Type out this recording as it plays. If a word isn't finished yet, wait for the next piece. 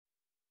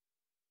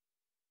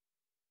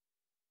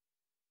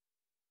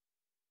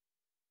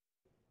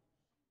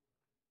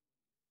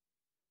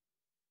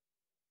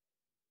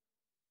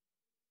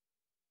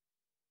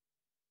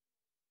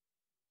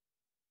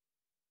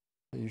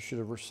You should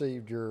have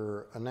received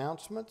your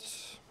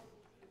announcements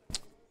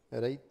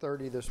at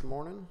 8:30 this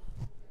morning.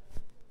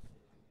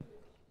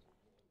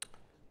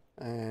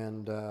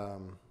 And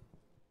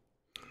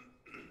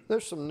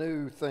there's some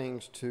new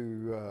things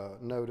to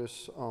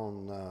notice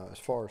on as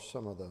far as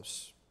some of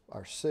those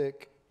are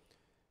sick.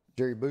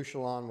 Jerry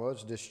Bouchelon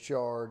was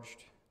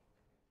discharged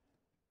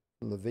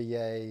from the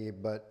VA,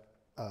 but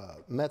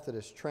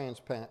Methodist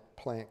Transplant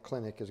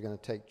Clinic is going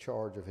to take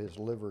charge of his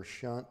liver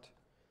shunt.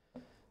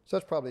 So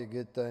that's probably a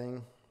good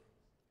thing.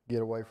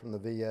 Get away from the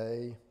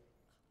VA.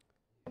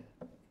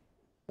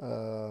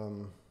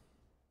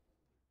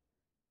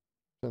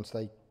 Since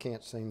they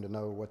can't seem to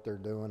know what they're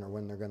doing or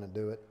when they're going to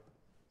do it.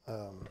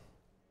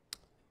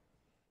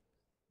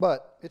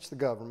 But it's the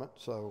government,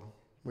 so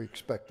we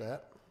expect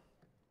that.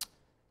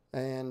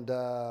 And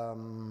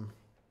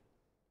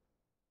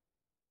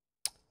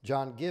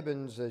John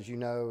Gibbons, as you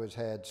know, has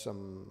had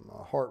some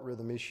heart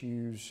rhythm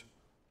issues,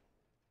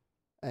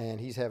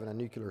 and he's having a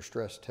nuclear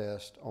stress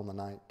test on the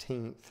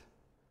 19th.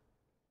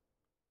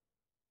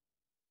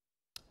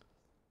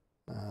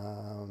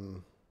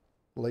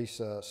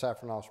 Lisa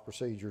Safronoff's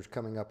procedure is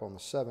coming up on the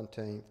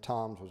 17th.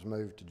 Tom's was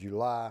moved to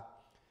July.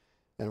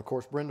 And of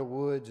course, Brenda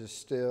Woods is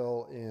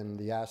still in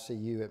the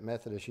ICU at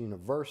Methodist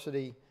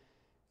University.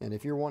 And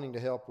if you're wanting to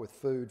help with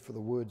food for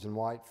the Woods and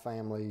White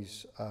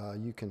families,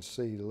 you can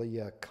see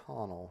Leah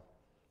Connell.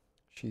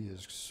 She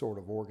is sort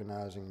of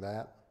organizing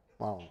that.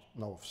 Well, I don't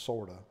know if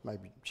sort of,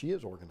 maybe she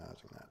is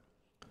organizing that.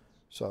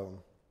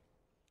 So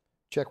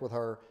check with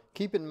her.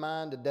 Keep in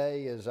mind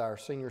today is our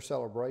senior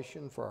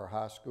celebration for our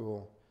high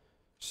school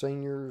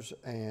seniors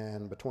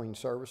and between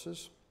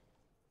services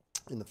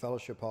in the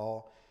fellowship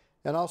hall.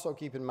 And also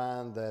keep in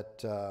mind that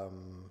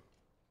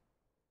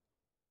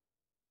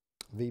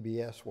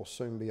VBS will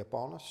soon be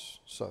upon us,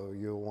 so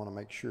you'll want to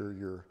make sure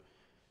you're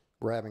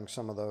grabbing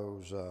some of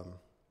those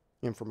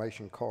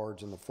information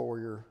cards in the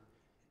foyer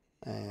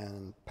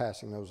and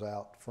passing those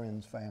out to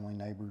friends, family,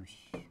 neighbors.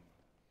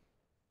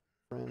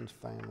 Friends,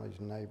 families,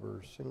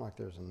 neighbors. Seems like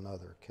there's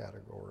another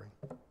category,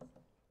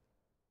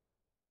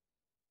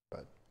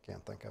 but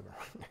can't think of it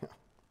right now.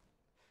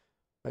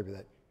 Maybe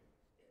that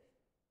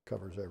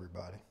covers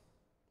everybody.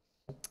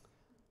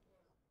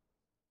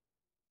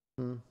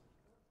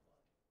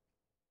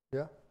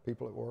 Yeah,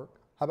 people at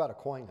work. How about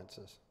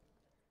acquaintances?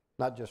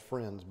 Not just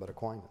friends, but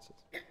acquaintances.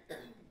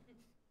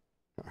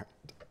 All right.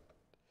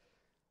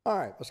 All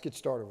right, let's get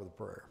started with a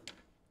prayer.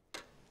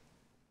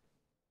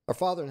 Our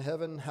Father in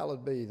heaven,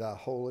 hallowed be thy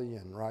holy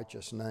and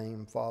righteous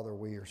name. Father,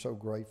 we are so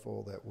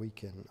grateful that we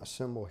can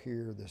assemble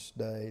here this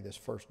day, this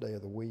first day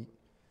of the week,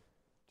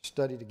 to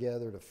study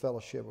together, to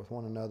fellowship with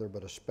one another,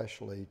 but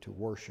especially to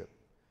worship.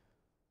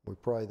 We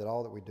pray that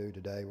all that we do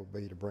today will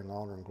be to bring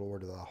honor and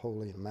glory to thy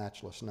holy and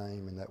matchless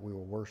name, and that we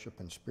will worship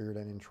in spirit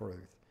and in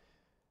truth.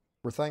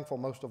 We're thankful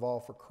most of all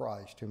for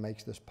Christ, who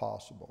makes this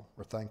possible.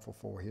 We're thankful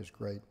for his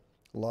great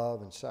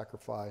love and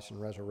sacrifice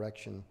and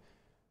resurrection,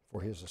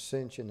 for his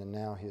ascension and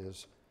now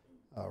his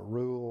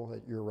rule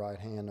at your right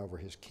hand over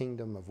his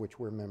kingdom, of which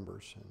we're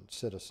members and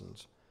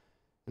citizens.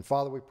 And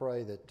Father, we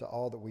pray that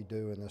all that we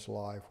do in this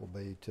life will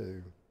be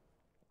to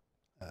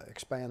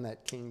expand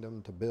that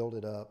kingdom, to build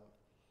it up.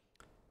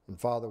 And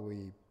Father,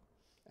 we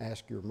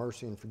ask your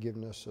mercy and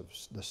forgiveness of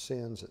the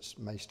sins that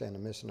may stand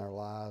amiss in our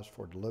lives,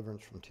 for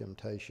deliverance from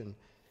temptation.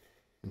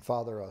 And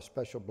Father, a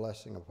special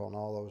blessing upon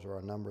all those of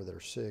our number that are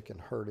sick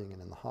and hurting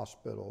and in the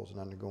hospitals and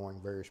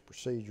undergoing various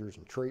procedures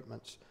and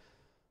treatments.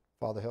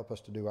 Father, help us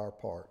to do our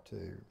part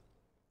to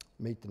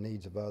meet the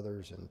needs of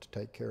others and to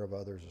take care of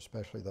others,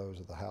 especially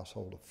those of the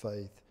household of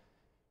faith.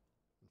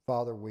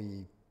 Father,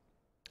 we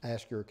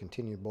ask your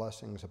continued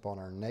blessings upon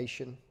our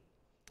nation.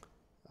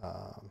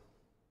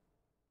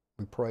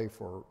 We pray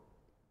for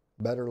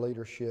better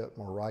leadership,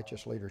 more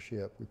righteous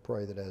leadership. We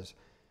pray that as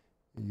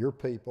your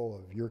people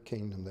of your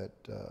kingdom,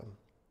 that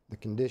the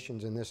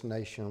conditions in this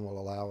nation will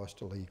allow us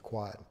to lead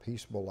quiet and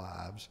peaceable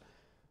lives.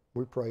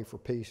 We pray for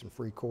peace and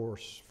free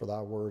course for thy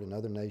word in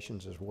other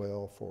nations as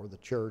well, for the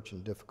church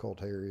in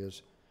difficult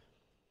areas.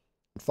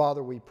 And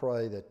Father, we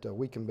pray that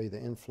we can be the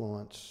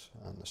influence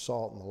and the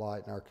salt and the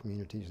light in our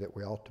communities that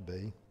we ought to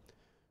be.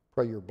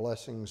 Pray your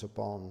blessings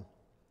upon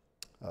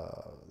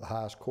the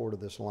highest court of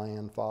this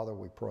land. Father,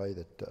 we pray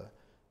that the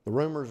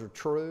rumors are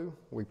true.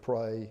 We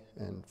pray,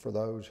 and for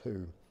those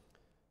who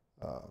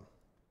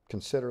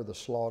consider the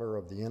slaughter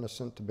of the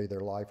innocent to be their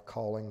life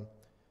calling,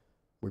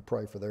 we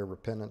pray for their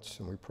repentance,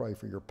 and we pray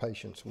for your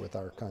patience with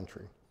our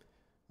country.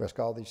 We ask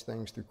all these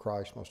things through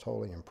Christ's most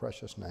holy and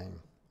precious name.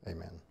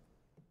 Amen.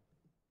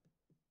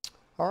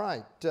 All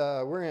right,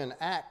 we're in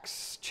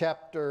Acts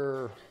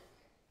chapter,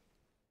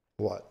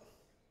 what?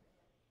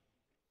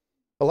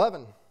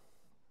 11.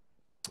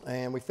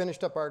 And we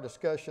finished up our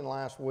discussion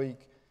last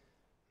week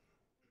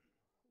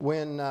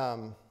when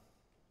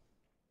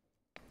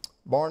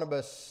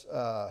Barnabas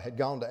had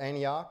gone to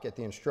Antioch at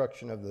the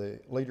instruction of the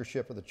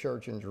leadership of the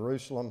church in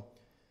Jerusalem.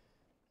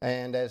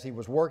 And as he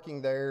was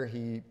working there,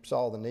 he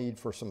saw the need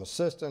for some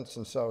assistance,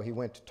 and so he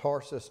went to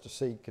Tarsus to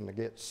seek and to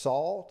get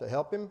Saul to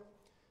help him.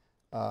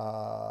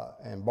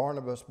 And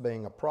Barnabas,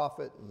 being a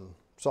prophet and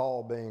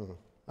Saul being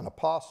an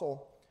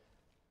apostle.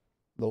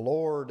 The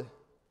Lord,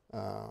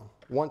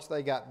 once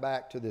they got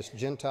back to this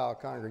Gentile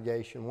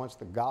congregation, once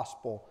the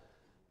gospel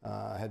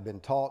had been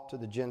taught to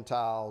the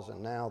Gentiles,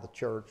 and now the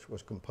church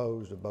was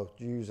composed of both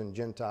Jews and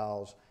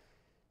Gentiles,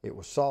 it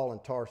was Saul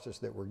and Tarsus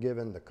that were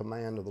given the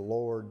command of the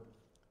Lord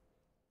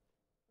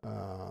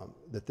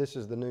that this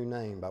is the new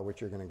name by which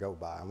you're going to go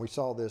by. And we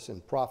saw this in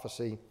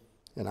prophecy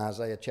in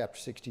Isaiah chapter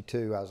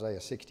 62,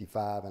 Isaiah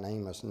 65, and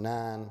Amos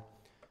 9.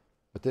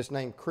 But this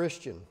name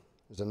Christian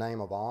is a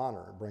name of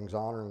honor. It brings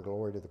honor and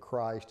glory to the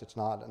Christ. It's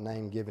not a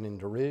name given in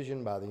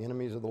derision by the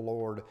enemies of the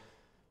Lord,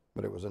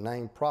 but it was a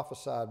name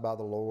prophesied by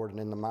the Lord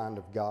and in the mind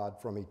of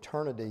God from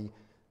eternity,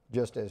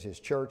 just as his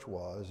church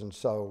was. And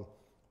so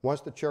once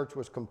the church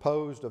was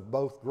composed of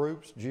both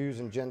groups, Jews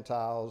and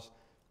Gentiles,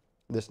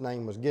 this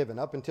name was given.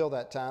 Up until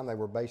that time, they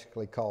were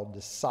basically called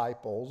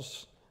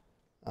disciples,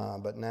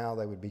 but now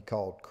they would be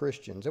called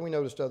Christians. And we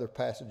noticed other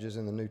passages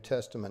in the New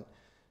Testament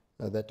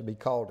that to be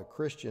called a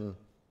Christian,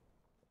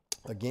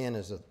 again,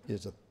 is a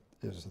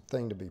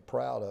thing to be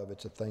proud of.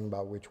 It's a thing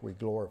by which we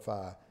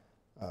glorify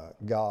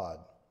God.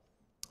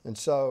 And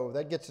so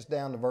that gets us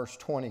down to verse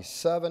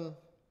 27.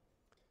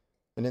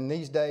 And in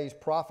these days,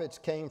 prophets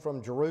came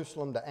from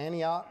Jerusalem to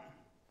Antioch.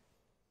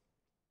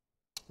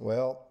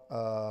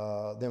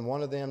 Well, then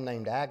one of them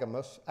named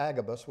Agabus,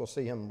 we'll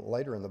see him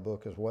later in the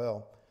book as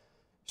well,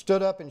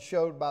 stood up and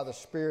showed by the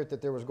Spirit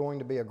that there was going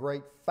to be a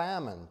great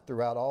famine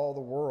throughout all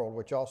the world,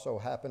 which also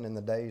happened in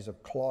the days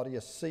of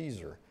Claudius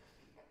Caesar.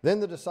 Then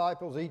the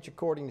disciples, each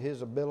according to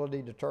his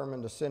ability,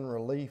 determined to send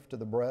relief to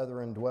the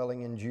brethren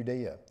dwelling in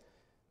Judea.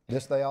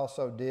 This they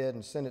also did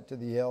and sent it to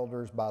the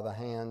elders by the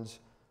hands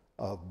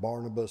of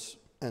Barnabas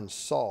and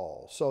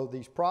Saul. So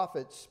these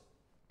prophets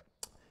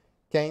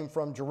came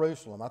from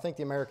Jerusalem. I think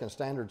the American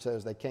Standard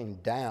says they came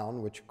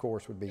down, which of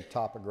course would be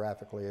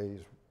topographically,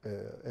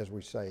 as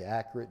we say,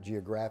 accurate,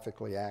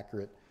 geographically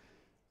accurate.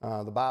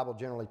 The Bible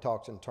generally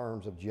talks in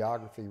terms of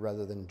geography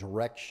rather than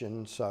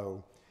direction.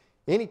 So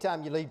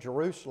anytime you leave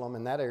Jerusalem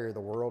in that area of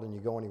the world and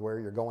you go anywhere,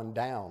 you're going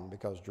down,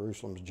 because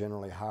Jerusalem's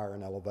generally higher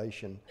in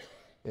elevation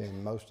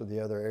in most of the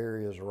other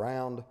areas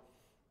around.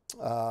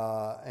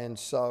 And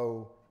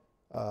so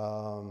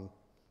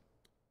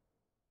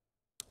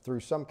through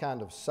some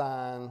kind of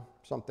sign,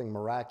 something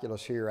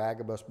miraculous here,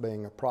 Agabus,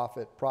 being a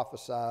prophet,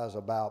 prophesies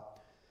about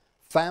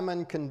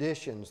famine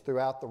conditions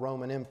throughout the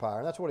Roman Empire.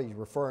 And that's what he's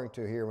referring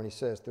to here when he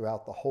says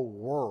throughout the whole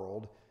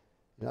world.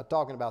 He's not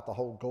talking about the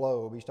whole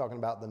globe. He's talking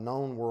about the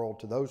known world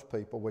to those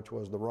people, which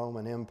was the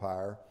Roman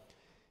Empire.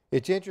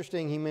 It's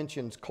interesting, he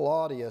mentions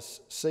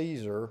Claudius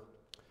Caesar.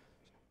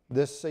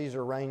 This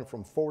Caesar reigned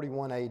from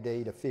 41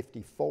 AD to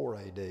 54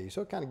 AD.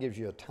 So it kind of gives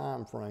you a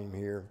time frame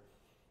here.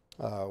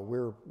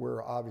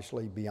 We're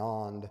obviously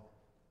beyond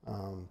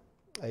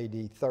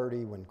AD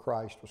 30 when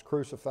Christ was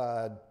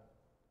crucified.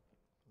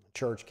 The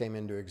church came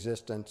into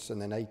existence,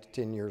 and then 8 to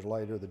 10 years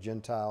later, the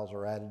Gentiles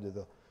are added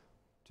to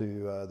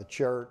the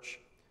church.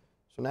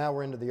 So now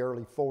we're into the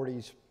early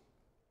 40s,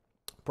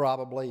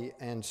 probably,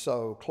 and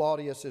so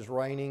Claudius is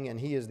reigning, and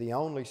he is the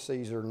only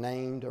Caesar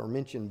named or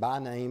mentioned by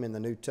name in the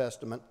New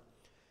Testament.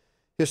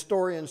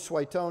 Historians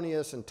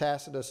Suetonius and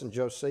Tacitus and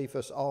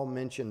Josephus all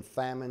mention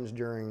famines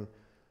during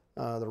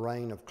the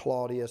reign of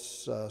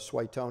Claudius.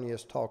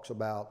 Suetonius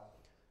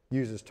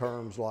uses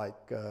terms like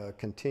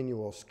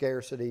continual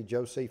scarcity.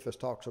 Josephus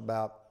talks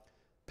about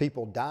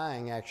people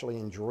dying actually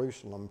in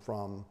Jerusalem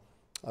from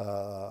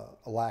a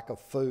lack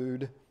of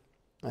food.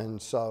 And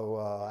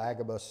so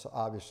Agabus,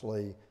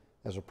 obviously,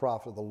 as a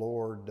prophet of the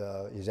Lord,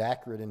 is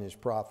accurate in his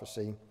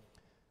prophecy.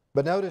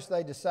 But notice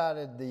they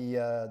decided,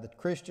 the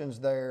Christians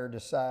there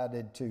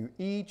decided to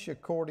each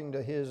according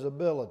to his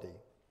ability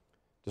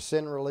to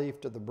send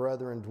relief to the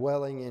brethren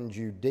dwelling in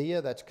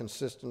Judea. That's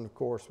consistent, of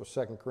course, with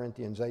 2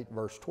 Corinthians 8,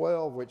 verse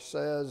 12, which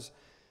says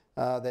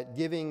that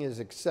giving is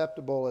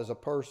acceptable as a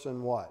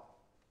person what?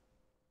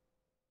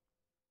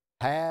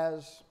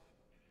 Has,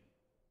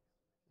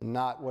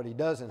 not what he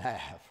doesn't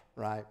have,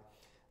 right?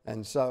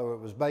 And so it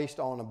was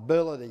based on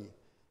ability.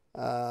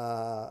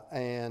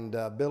 And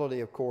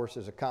ability, of course,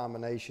 is a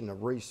combination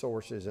of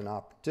resources and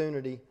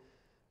opportunity.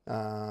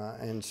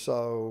 And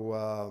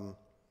so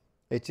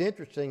it's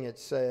interesting, it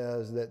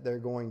says that they're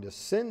going to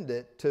send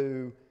it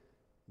to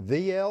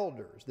the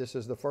elders. This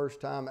is the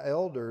first time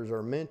elders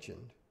are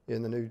mentioned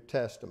in the New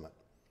Testament,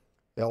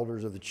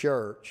 elders of the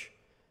church.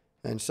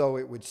 And so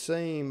it would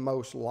seem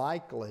most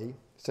likely,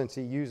 since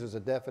he uses a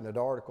definite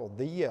article,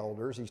 the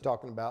elders, he's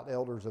talking about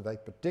elders of a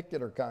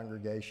particular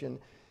congregation.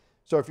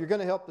 So if you're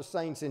going to help the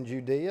saints in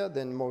Judea,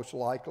 then most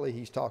likely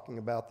he's talking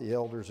about the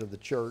elders of the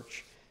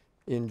church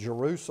in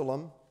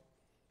Jerusalem.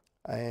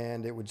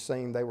 And it would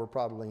seem they were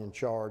probably in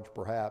charge,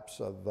 perhaps,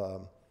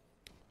 of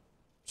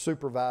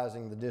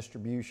supervising the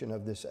distribution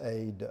of this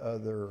aid to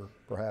other,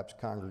 perhaps,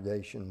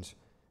 congregations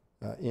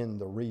in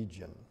the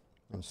region.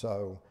 And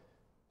so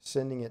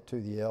sending it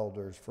to the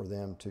elders for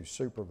them to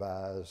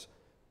supervise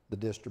the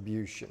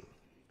distribution.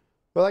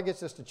 Well, that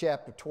gets us to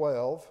chapter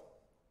 12.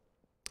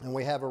 And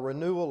we have a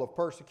renewal of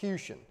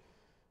persecution.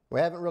 We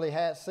haven't really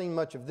seen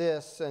much of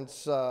this since,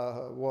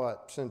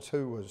 Since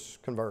who was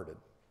converted?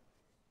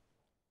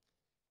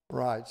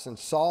 Right,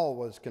 since Saul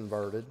was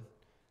converted,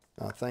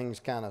 things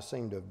kind of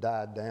seem to have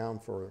died down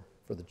for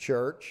the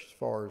church as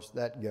far as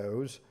that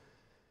goes.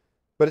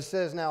 But it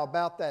says, now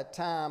about that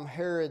time,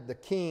 Herod the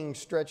king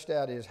stretched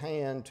out his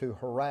hand to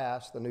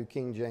harass, the New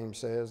King James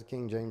says. The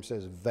King James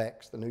says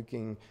vex. The New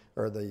King,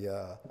 or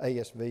the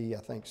ASV,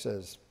 I think,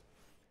 says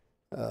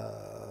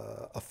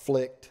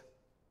afflict.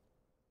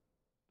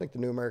 I think the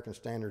New American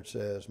Standard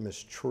says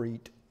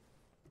mistreat.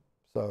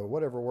 So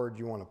whatever word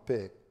you want to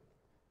pick,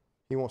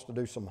 he wants to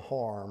do some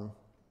harm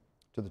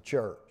to the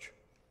church.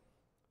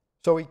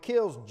 So he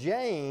kills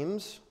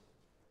James,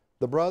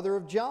 the brother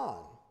of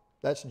John.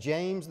 That's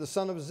James, the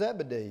son of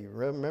Zebedee.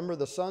 Remember,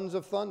 the sons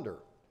of thunder.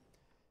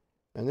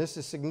 And this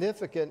is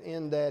significant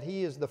in that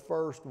he is the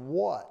first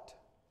what?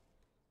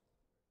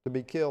 To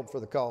be killed for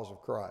the cause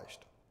of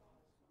Christ.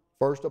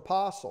 First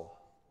apostle.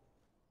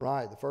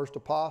 Right, the first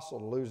apostle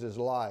to lose his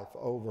life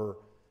over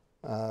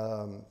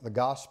the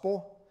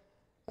gospel.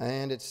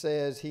 And it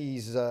says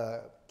he's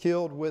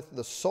killed with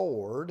the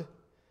sword.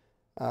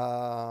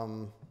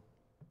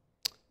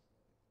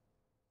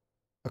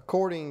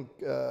 According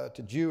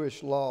to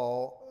Jewish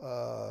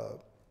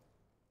law,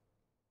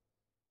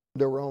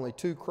 there were only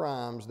two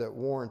crimes that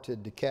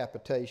warranted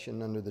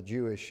decapitation under the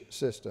Jewish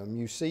system.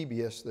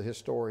 Eusebius, the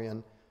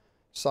historian,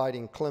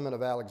 citing Clement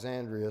of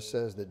Alexandria,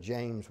 says that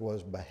James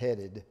was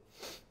beheaded.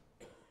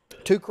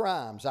 Two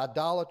crimes: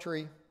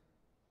 idolatry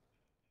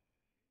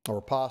or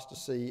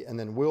apostasy, and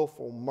then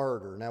willful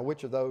murder. Now,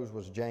 which of those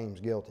was James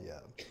guilty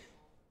of?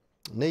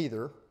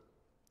 Neither.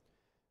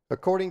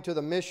 According to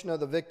the Mishnah,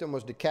 the victim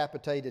was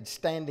decapitated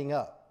standing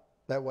up.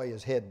 That way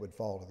his head would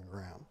fall to the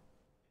ground.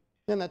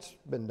 And that's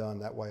been done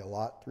that way a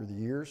lot through the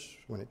years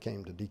when it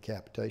came to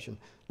decapitation,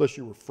 unless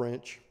you were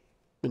French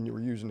and you were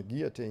using a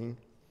guillotine.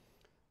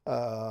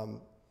 And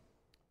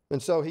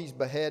so he's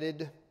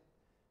beheaded,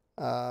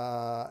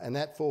 and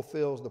that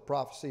fulfills the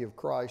prophecy of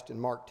Christ in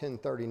Mark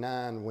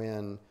 10:39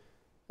 when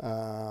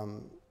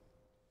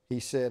he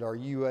said, are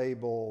you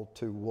able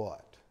to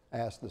what?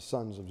 Asked the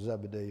sons of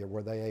Zebedee, or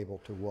were they able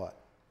to what?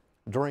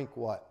 Drink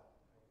what?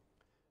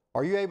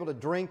 Are you able to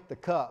drink the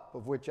cup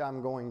of which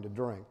I'm going to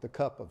drink, the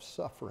cup of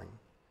suffering?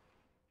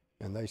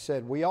 And they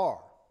said, we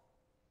are.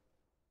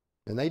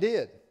 And they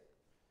did.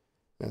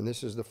 And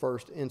this is the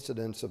first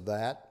incidence of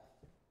that.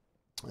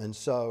 And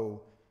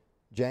so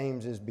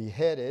James is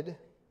beheaded.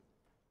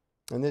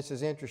 And this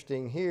is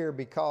interesting here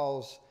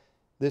because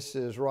this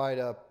is right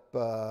up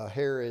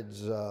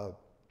Herod's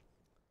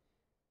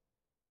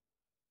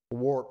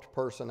warped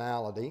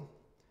personality.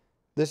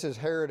 This is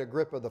Herod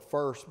Agrippa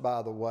I,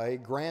 by the way,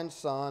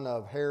 grandson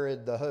of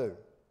Herod the who?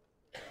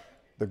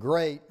 The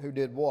Great, who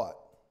did what?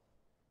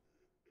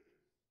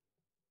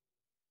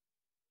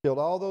 Killed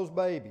all those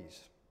babies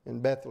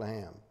in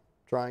Bethlehem,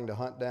 trying to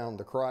hunt down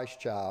the Christ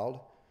child.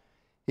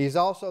 He's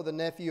also the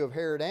nephew of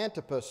Herod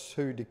Antipas,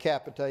 who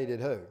decapitated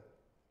who?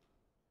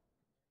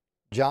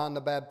 John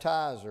the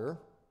Baptizer.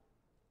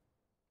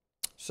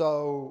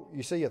 So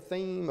you see a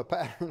theme, a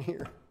pattern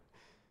here.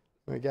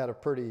 We got a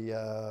pretty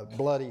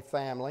bloody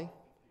family.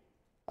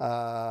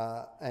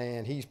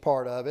 And he's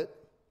part of it.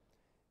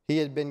 He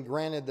had been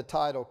granted the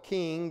title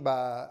king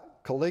by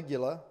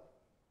Caligula,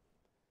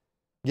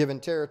 given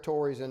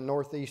territories in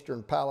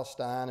northeastern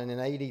Palestine, and in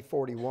AD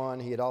 41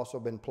 he had also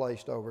been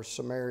placed over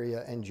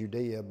Samaria and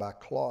Judea by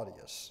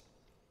Claudius.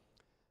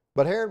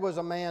 But Herod was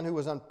a man who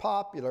was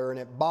unpopular, and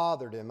it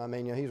bothered him. I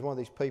mean, he's one of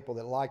these people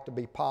that like to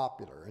be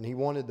popular, and he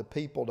wanted the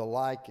people to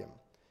like him.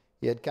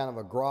 He had kind of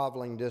a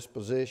groveling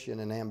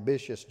disposition and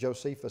ambitious.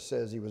 Josephus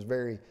says he was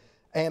very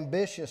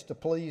ambitious to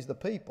please the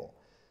people.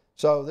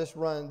 So this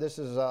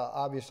is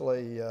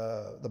obviously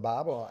the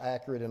Bible,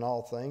 accurate in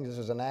all things. This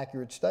is an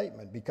accurate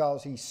statement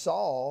because he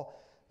saw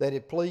that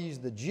it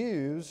pleased the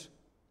Jews.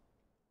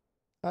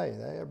 Hey,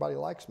 everybody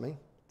likes me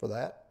for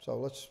that, so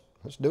let's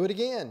do it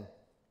again.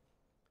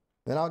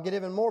 Then I'll get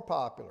even more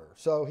popular.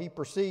 So he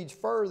proceeds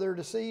further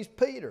to seize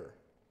Peter.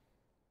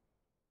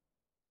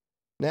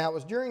 Now it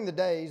was during the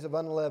days of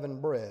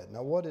unleavened bread.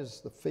 Now what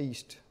is the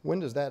feast? When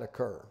does that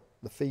occur?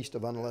 The Feast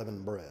of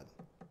Unleavened Bread.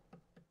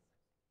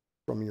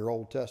 From your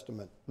Old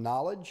Testament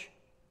knowledge,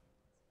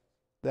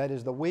 that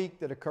is the week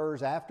that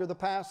occurs after the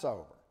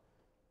Passover.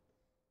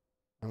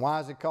 And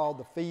why is it called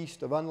the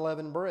Feast of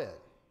Unleavened Bread?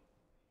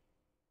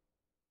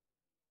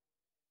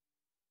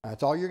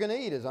 That's all you're going to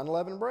eat is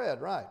unleavened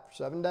bread, right, for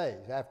 7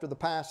 days after the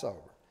Passover.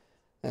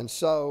 And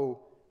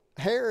so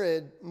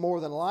Herod,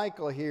 more than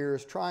likely here,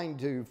 is trying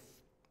to,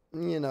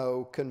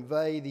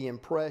 convey the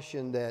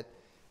impression that,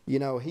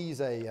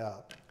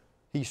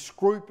 he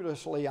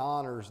scrupulously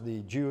honors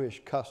the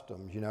Jewish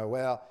customs.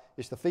 Well,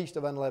 it's the Feast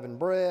of Unleavened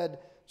Bread,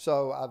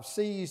 so I've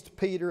seized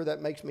Peter.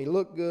 That makes me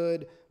look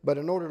good. But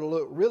in order to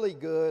look really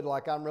good,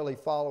 like I'm really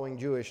following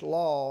Jewish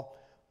law,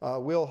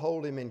 we'll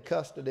hold him in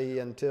custody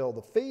until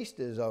the feast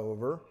is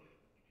over,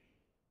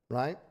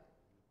 right?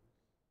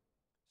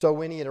 So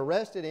when he had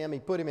arrested him, he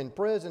put him in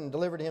prison and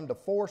delivered him to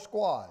 4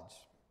 squads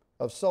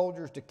of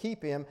soldiers to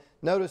keep him.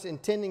 Notice,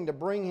 intending to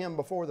bring him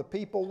before the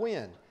people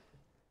when?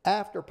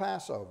 After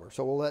Passover.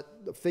 So we'll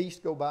let the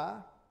feast go by.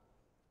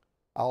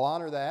 I'll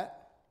honor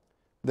that.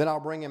 Then I'll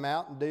bring him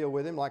out and deal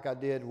with him like I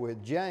did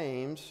with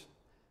James.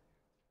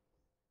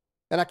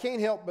 And I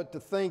can't help but to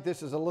think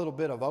this is a little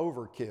bit of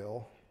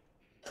overkill.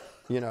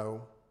 You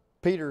know,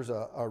 Peter's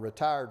a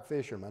retired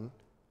fisherman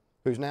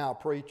who's now a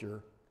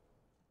preacher,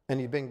 and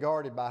he's been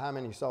guarded by how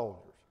many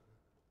soldiers?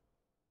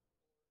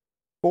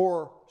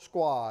 4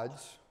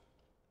 squads,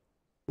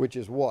 which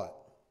is what?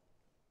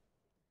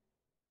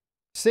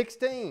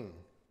 16.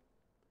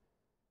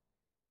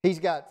 He's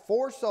got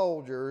 4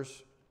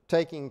 soldiers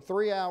taking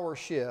 3-hour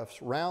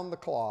shifts round the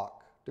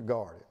clock to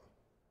guard him.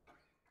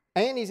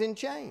 And he's in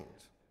chains.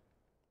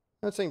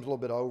 That seems a little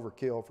bit of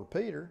overkill for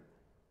Peter.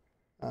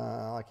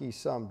 Like he's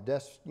some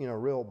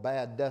real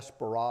bad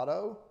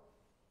desperado.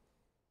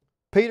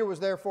 Peter was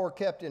therefore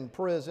kept in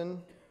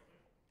prison,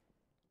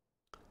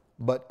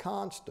 but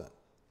constant.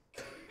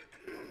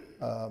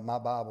 My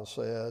Bible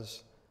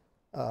says,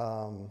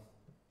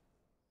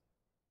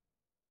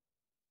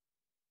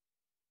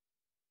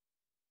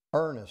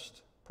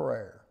 earnest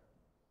prayer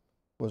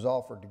was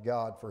offered to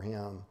God for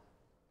him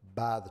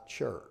by the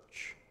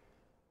church.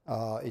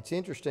 It's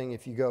interesting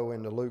if you go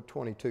into Luke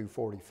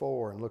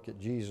 22:44 and look at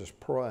Jesus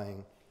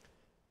praying.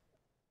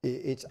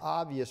 It's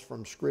obvious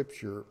from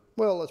Scripture.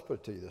 Well, let's put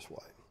it to you this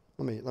way.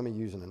 Let me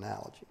use an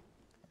analogy.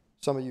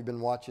 Some of you have been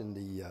watching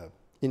the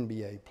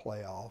NBA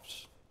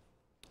playoffs.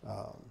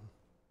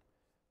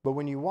 But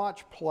when you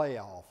watch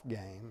playoff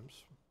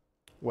games,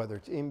 whether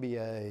it's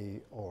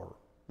NBA or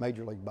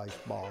Major League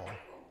Baseball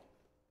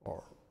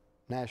or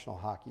National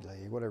Hockey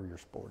League, whatever your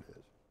sport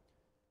is,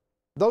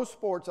 those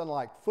sports,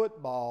 unlike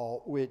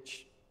football,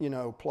 which,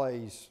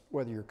 plays,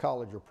 whether you're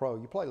college or pro,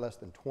 you play less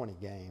than 20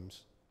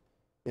 games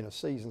in a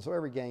season. So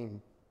every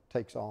game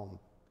takes on,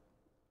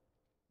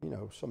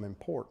 some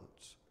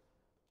importance.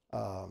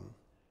 But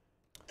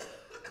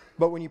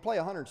when you play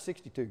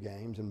 162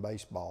 games in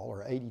baseball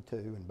or 82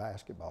 in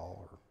basketball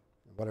or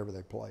whatever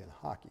they play in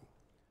hockey,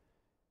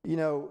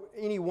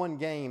 any one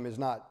game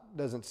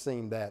doesn't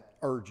seem that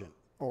urgent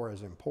or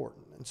as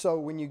important. And so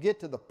when you get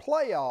to the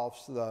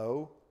playoffs,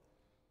 though,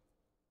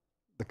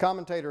 the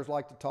commentators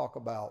like to talk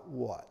about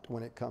what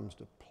when it comes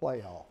to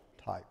playoff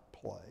type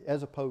play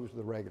as opposed to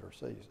the regular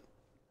season?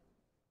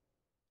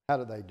 How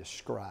do they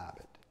describe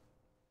it?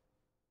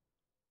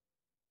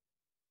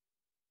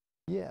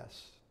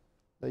 Yes,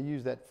 they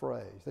use that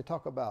phrase. They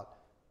talk about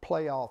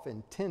playoff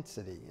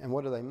intensity. And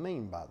what do they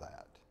mean by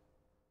that?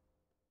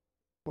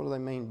 What do they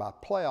mean by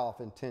playoff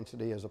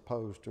intensity as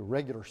opposed to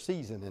regular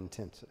season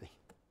intensity?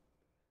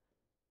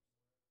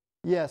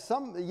 Yeah,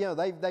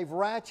 they've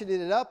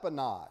ratcheted it up a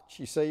notch,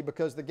 you see,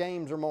 because the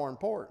games are more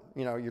important.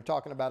 You're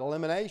talking about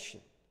elimination.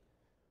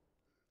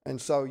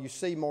 And so you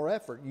see more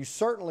effort. You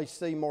certainly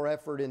see more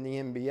effort in the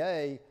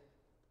NBA,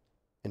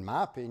 in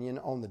my opinion,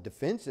 on the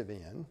defensive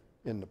end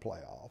in the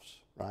playoffs,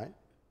 right?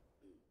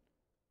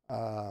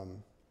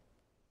 And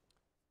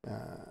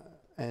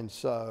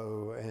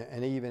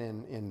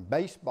even in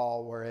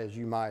baseball, whereas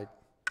you might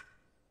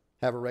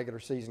have a regular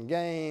season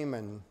game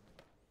and,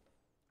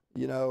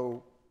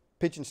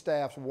 pitching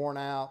staff's worn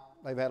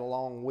out, they've had a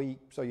long week,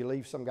 so you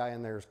leave some guy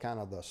in there as kind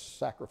of the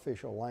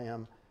sacrificial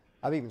lamb.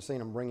 I've even seen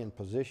them bring in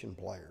position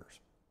players,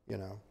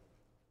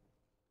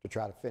 to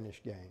try to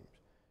finish games.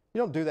 You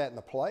don't do that in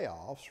the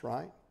playoffs,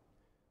 right?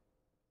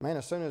 Man,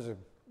 as soon as a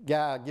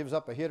guy gives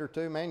up a hit or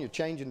two, man, you're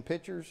changing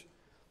pitchers.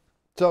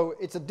 So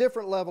it's a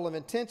different level of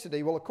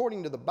intensity. Well,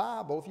 according to the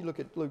Bible, if you look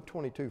at Luke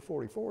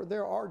 22:44,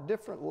 there are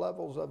different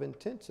levels of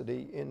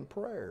intensity in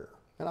prayer.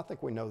 And I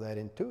think we know that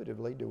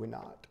intuitively, do we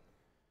not?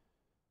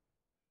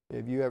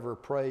 Have you ever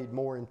prayed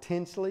more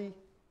intensely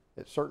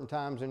at certain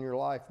times in your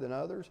life than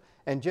others?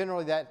 And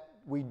generally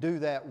we do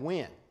that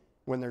when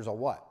there's a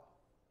what?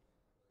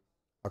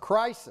 A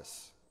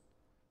crisis.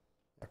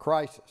 A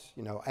crisis,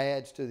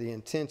 adds to the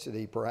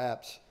intensity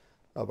perhaps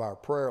of our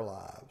prayer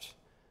lives.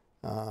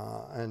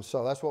 And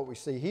so that's what we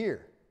see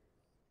here.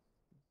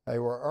 They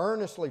were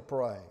earnestly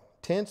praying,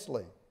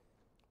 tensely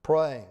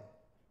praying.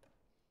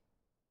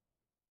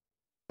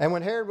 And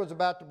when Herod was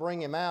about to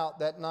bring him out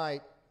that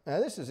night, now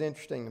this is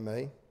interesting to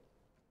me.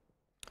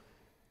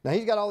 Now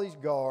he's got all these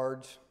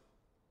guards.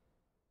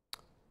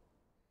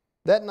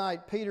 That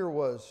night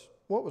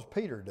what was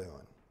Peter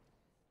doing?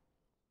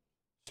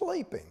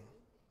 Sleeping.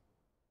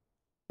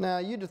 Now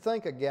you'd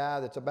think a guy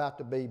that's about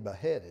to be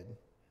beheaded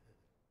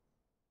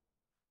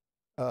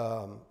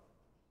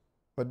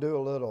would do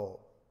a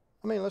little,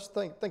 let's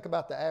think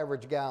about the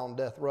average guy on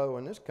death row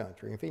in this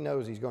country. If he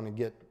knows he's going to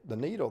get the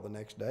needle the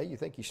next day, you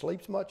think he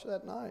sleeps much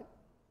that night?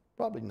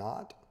 Probably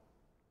not.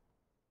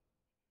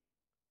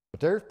 But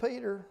there's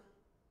Peter,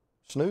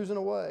 snoozing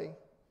away,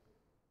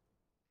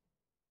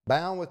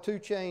 bound with 2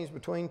 chains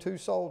between 2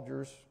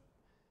 soldiers,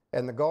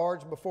 and the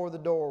guards before the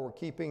door were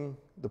keeping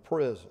the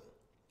prison.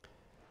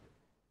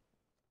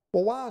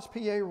 Well, why is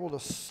P. able to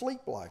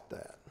sleep like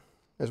that?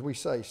 As we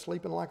say,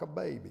 sleeping like a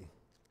baby.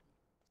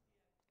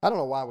 I don't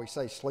know why we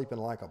say sleeping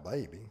like a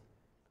baby.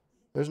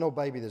 There's no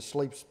baby that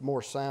sleeps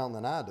more sound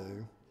than I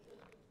do,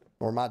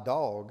 or my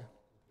dog.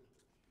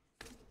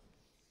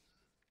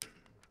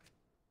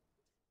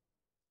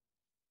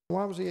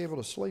 Why was he able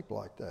to sleep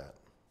like that?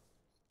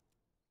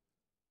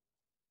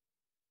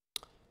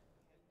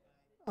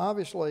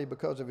 Obviously,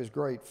 because of his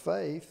great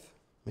faith,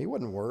 he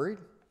wasn't worried.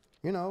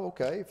 You know,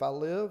 okay, if I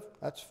live,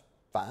 that's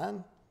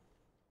fine.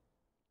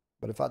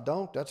 But if I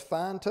don't, that's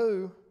fine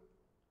too.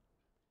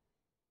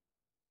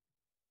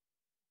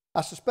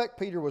 I suspect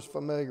Peter was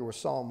familiar with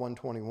Psalm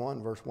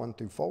 121, verse 1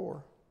 through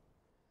 4.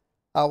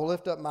 I will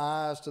lift up my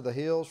eyes to the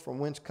hills from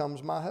whence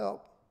comes my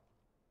help.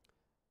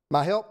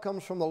 My help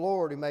comes from the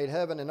Lord who made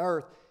heaven and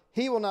earth.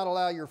 He will not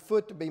allow your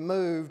foot to be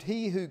moved.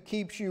 He who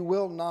keeps you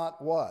will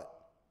not what?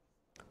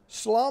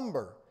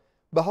 Slumber.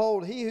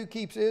 Behold, he who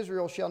keeps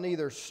Israel shall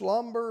neither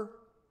slumber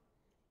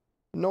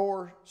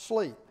nor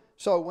sleep.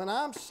 So when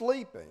I'm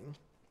sleeping,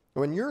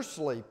 when you're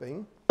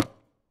sleeping,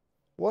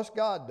 what's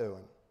God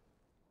doing?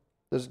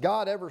 Does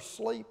God ever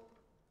sleep?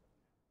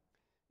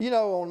 You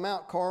know, on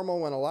Mount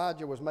Carmel, when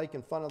Elijah was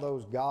making fun of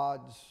those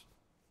gods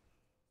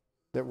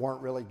that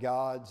weren't really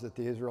gods that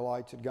the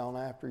Israelites had gone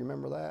after, you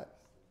remember that?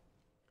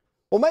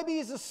 Well, maybe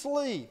he's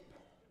asleep.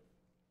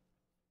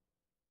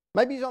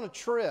 Maybe he's on a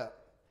trip.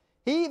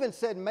 He even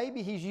said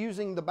maybe he's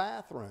using the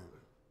bathroom.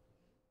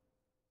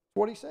 That's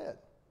what he said.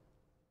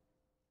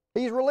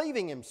 He's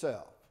relieving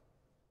himself.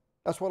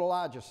 That's what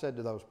Elijah said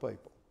to those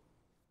people.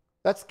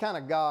 That's the kind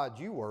of God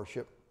you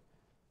worship.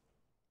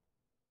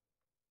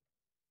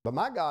 But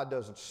my God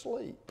doesn't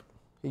sleep.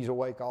 He's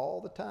awake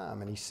all the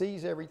time, and he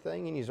sees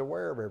everything, and he's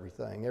aware of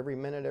everything, every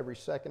minute, every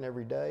second,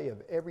 every day,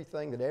 of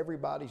everything that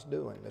everybody's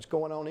doing that's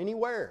going on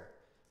anywhere,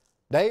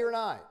 day or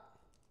night,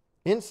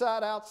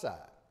 inside, outside.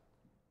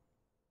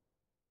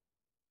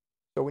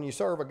 So when you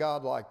serve a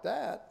God like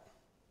that,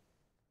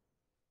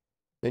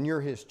 then you're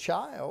his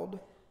child.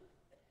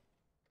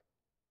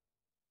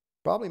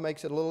 Probably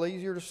makes it a little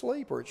easier to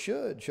sleep, or it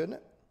should, shouldn't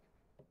it?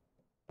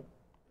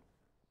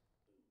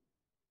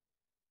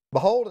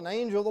 Behold, an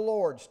angel of the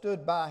Lord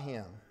stood by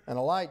him, and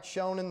a light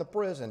shone in the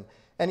prison.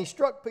 And he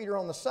struck Peter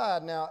on the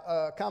side.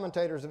 Now,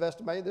 commentators have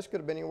estimated this could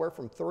have been anywhere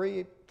from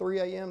 3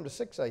 a.m. to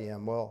 6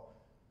 a.m. Well,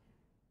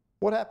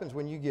 what happens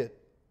when you get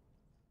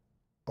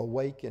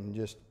awakened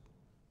just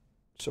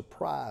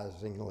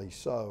surprisingly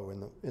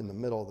so in the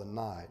middle of the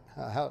night?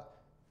 How,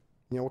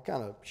 you know, what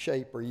kind of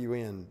shape are you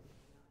in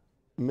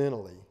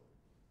mentally?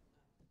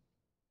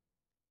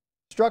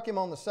 Struck him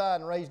on the side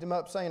and raised him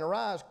up, saying,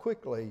 "Arise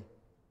quickly."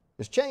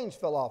 His chains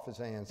fell off his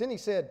hands. Then he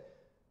said,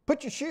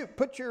 put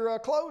your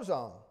clothes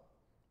on.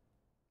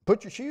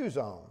 Put your shoes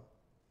on.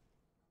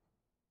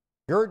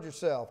 Gird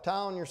yourself, tie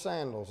on your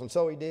sandals. And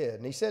so he did.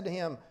 And he said to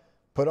him,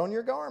 put on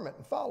your garment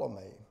and follow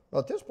me.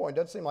 Well, at this point, it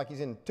doesn't seem like he's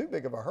in too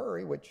big of a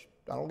hurry, which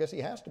I don't guess he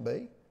has to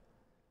be.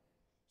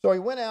 So he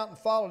went out and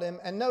followed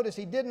him. And notice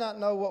he did not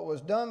know what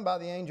was done by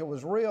the angel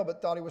was real,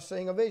 but thought he was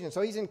seeing a vision.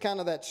 So he's in kind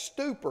of that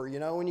stupor, you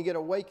know, when you get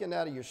awakened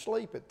out of your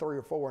sleep at 3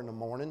 or 4 in the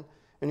morning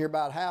and you're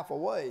about half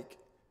awake.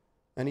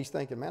 And he's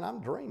thinking, man, I'm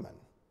dreaming,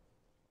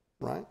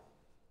 right?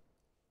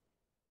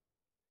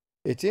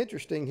 It's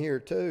interesting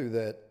here, too,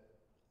 that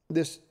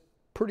this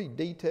pretty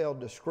detailed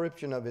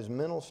description of his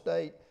mental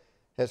state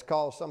has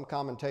caused some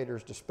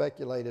commentators to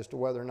speculate as to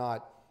whether or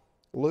not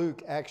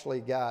Luke actually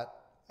got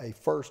a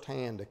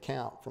first-hand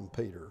account from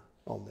Peter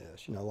on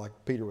this. You know, like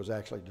Peter was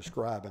actually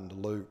describing to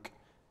Luke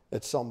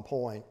at some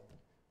point.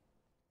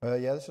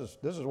 Yeah, this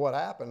is what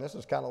happened. This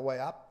is kind of the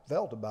way I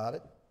felt about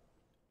it.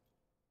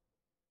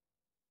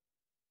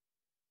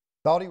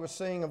 Thought he was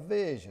seeing a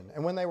vision.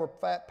 And when they were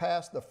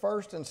past the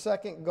first and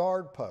second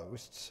guard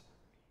posts,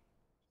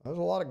 there's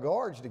a lot of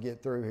guards to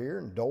get through here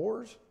and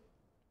doors,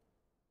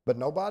 but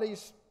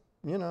nobody's,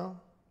 you know,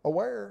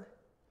 aware.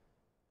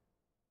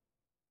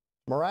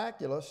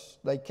 Miraculous.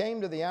 They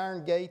came to the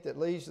iron gate that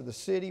leads to the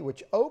city,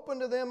 which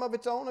opened to them of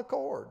its own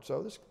accord.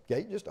 So this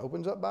gate just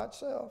opens up by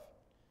itself.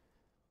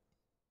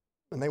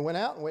 And they went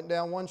out and went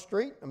down one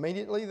street.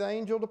 Immediately the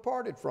angel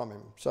departed from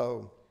him.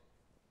 So,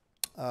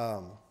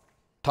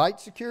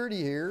 tight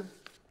security here,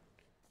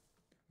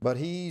 but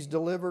he's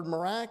delivered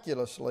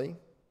miraculously.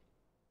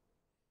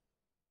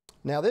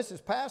 Now this is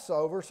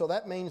Passover, so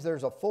that means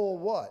there's a full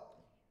what?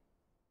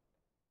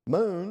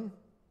 Moon.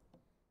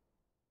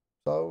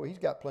 So he's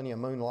got plenty of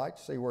moonlight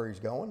to see where he's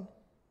going.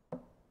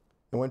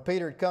 And when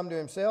Peter had come to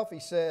himself,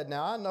 he said,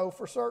 now I know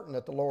for certain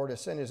that the Lord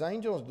has sent his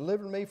angel and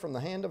delivered me from the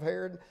hand of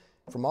Herod,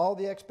 from all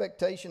the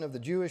expectation of the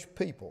Jewish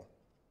people.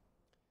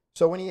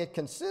 So when he had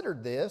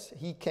considered this,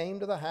 he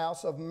came to the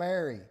house of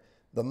Mary,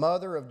 the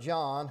mother of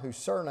John, whose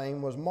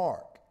surname was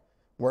Mark,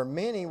 where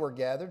many were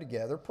gathered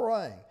together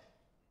praying.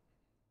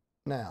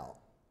 Now,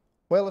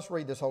 well, let's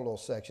read this whole little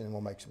section and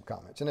we'll make some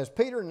comments. And as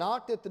Peter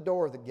knocked at the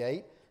door of the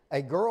gate,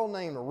 a girl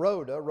named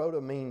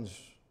Rhoda means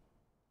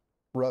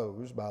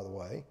rose, by the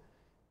way,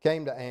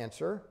 came to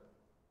answer.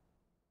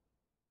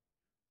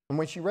 And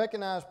when she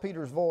recognized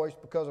Peter's voice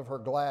because of her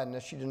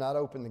gladness, she did not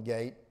open the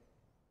gate,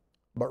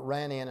 but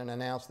ran in and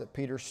announced that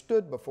Peter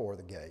stood before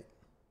the gate.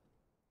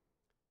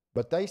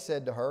 But they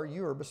said to her,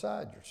 you are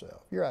beside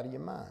yourself. You're out of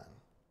your mind.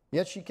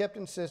 Yet she kept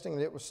insisting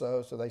that it was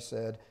so, so they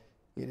said,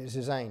 it is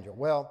his angel.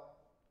 Well,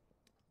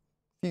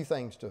 a few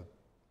things to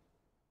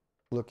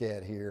look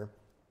at here.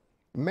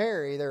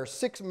 Mary, there are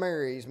 6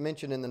 Marys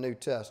mentioned in the New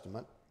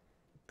Testament.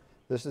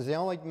 This is the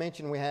only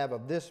mention we have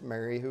of this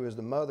Mary, who is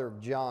the mother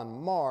of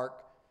John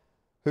Mark,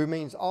 which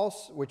means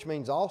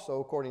also,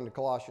 according to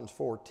Colossians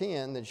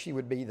 4:10, that she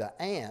would be the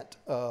aunt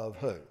of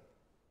who?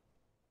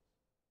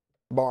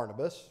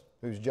 Barnabas,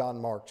 who's John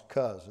Mark's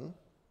cousin.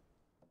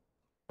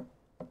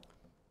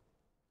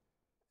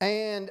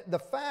 And the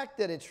fact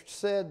that it's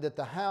said that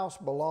the house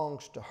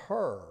belongs to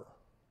her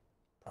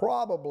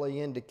probably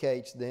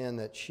indicates then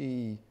that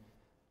she,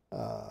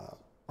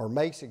 or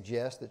may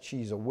suggest that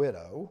she's a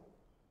widow.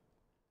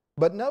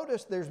 But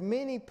notice there's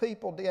many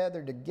people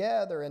gathered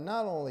together, and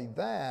not only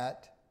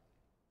that,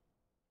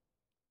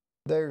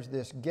 there's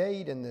this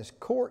gate in this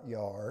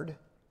courtyard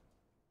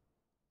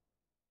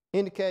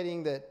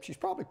indicating that she's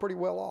probably pretty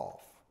well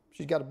off.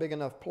 She's got a big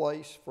enough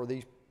place for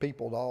these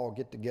people to all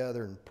get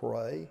together and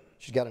pray.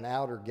 She's got an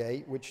outer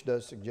gate, which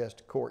does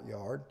suggest a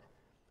courtyard.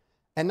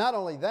 And not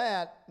only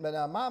that, but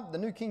the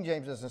New King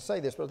James doesn't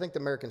say this, but I think the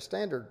American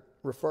Standard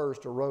refers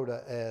to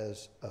Rhoda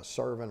as a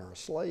servant or a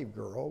slave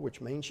girl, which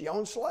means she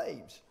owns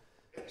slaves.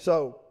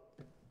 So,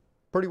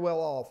 pretty well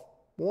off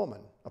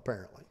woman,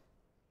 apparently.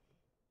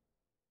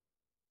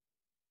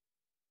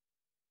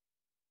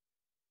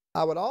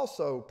 I would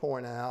also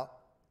point out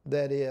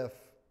that if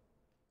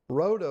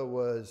Rhoda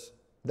was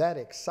that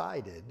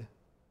excited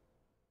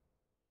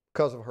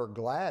because of her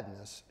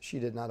gladness, she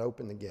did not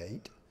open the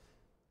gate,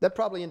 that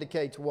probably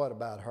indicates what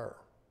about her?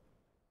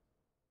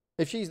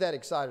 If she's that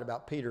excited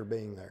about Peter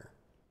being there,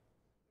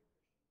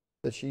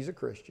 that she's a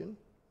Christian,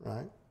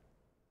 right?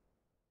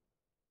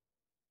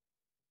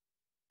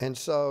 And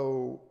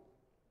so,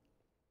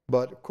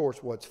 but of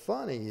course what's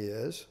funny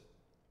is,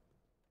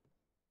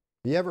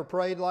 you ever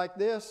prayed like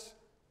this?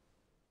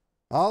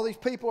 All these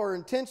people are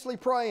intensely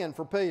praying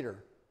for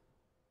Peter.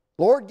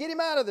 Lord, get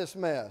him out of this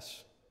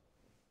mess.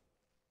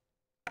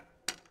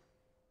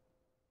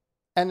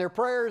 And their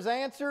prayer is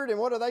answered, and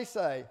what do they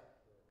say?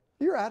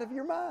 You're out of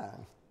your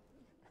mind.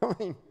 I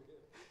mean,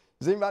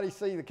 does anybody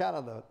see the kind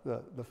of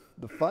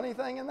the funny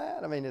thing in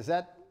that? I mean, is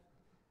that...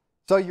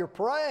 So you're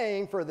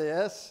praying for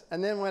this,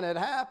 and then when it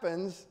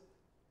happens,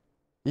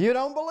 you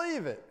don't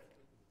believe it.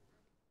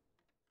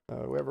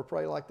 We ever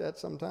pray like that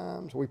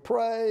sometimes? We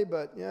pray,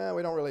 but yeah,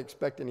 we don't really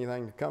expect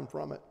anything to come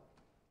from it,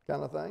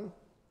 kind of thing.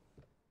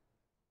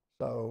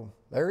 So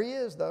there he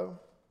is, though.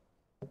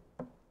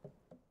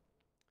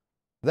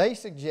 They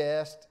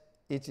suggest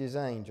it's his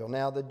angel.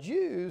 Now, the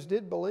Jews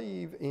did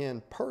believe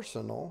in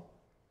personal,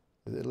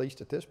 at least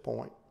at this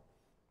point,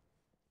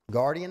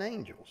 guardian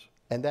angels.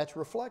 And that's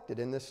reflected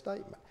in this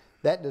statement.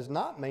 That does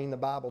not mean the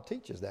Bible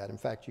teaches that. In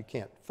fact, you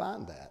can't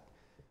find that.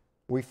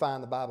 We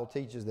find the Bible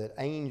teaches that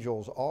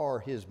angels are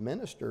his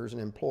ministers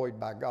and employed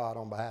by God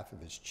on behalf of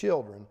his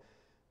children.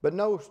 But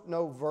no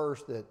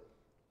verse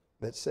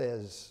that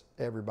says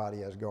everybody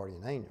has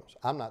guardian angels.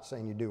 I'm not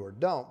saying you do or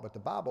don't, but the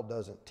Bible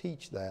doesn't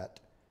teach that.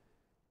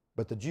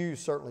 But the Jews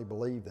certainly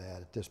believe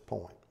that at this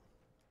point.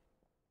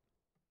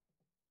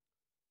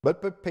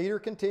 But Peter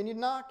continued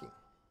knocking.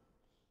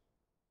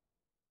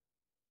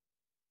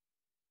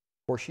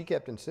 Of course, she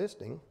kept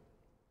insisting.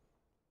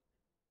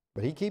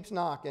 But he keeps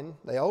knocking.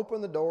 They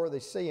open the door, they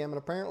see him, and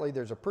apparently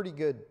there's a pretty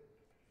good,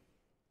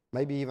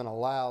 maybe even a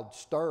loud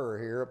stir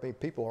here. I mean,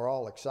 people are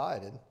all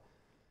excited.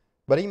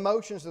 But he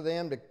motions to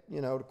them to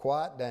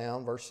quiet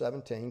down, verse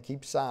 17,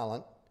 keep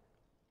silent.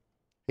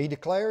 He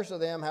declares to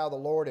them how the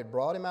Lord had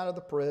brought him out of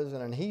the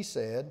prison, and he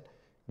said,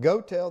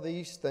 go tell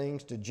these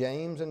things to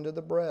James and to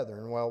the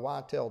brethren. Well,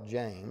 why tell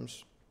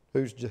James?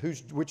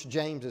 Which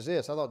James is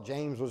this? I thought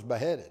James was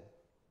beheaded.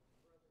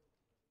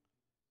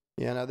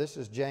 This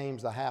is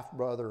James, the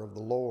half-brother of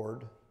the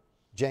Lord.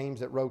 James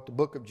that wrote the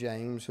book of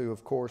James, who,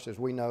 of course, as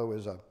we know,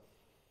 is a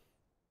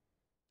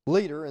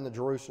leader in the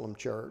Jerusalem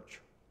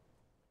church.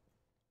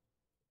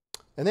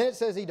 And then it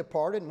says he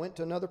departed and went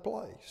to another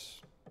place.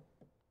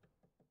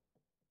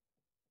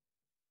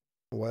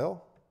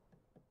 Well,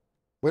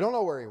 we don't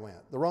know where he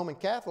went. The Roman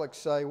Catholics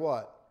say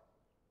what?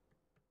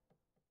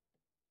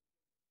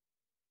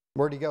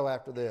 Where'd he go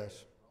after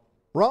this?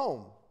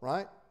 Rome,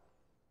 right?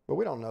 But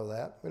we don't know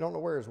that. We don't know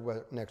where his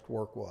next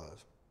work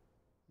was.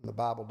 The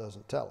Bible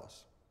doesn't tell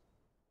us.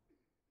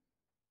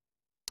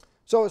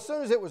 So as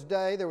soon as it was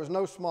day, there was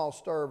no small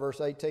stir,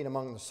 verse 18,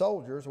 among the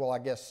soldiers. Well, I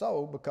guess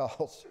so,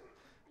 because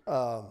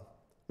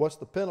what's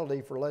the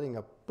penalty for letting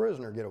a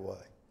prisoner get away?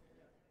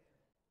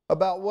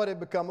 About what had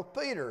become of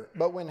Peter.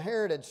 But when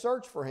Herod had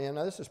searched for him,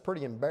 now this is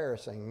pretty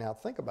embarrassing. Now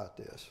think about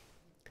this.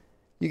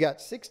 You got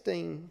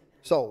 16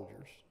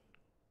 soldiers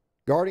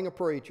guarding a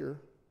preacher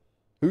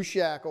who's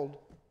shackled,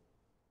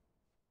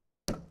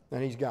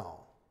 and he's gone.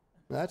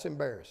 Now, that's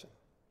embarrassing.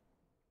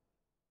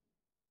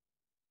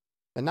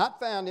 And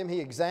not found him, he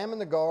examined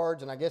the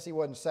guards, and I guess he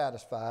wasn't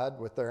satisfied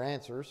with their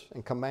answers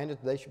and commanded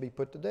that they should be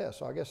put to death.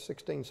 So I guess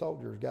 16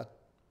 soldiers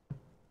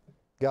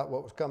got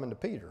what was coming to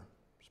Peter,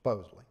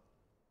 supposedly.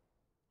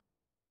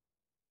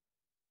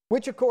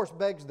 Which, of course,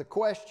 begs the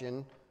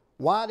question,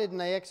 why didn't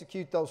they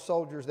execute those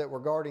soldiers that were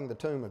guarding the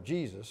tomb of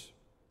Jesus?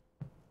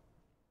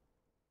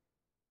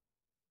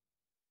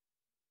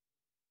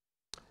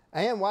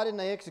 And why didn't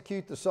they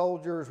execute the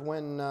soldiers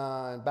when,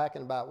 back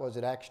in about, was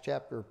it Acts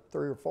chapter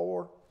 3 or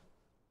 4?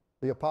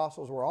 The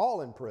apostles were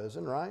all in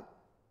prison, right?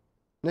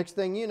 Next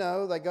thing you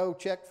know, they go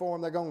check for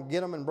them. They're going to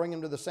get them and bring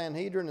them to the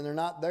Sanhedrin, and they're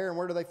not there. And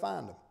where do they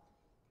find them?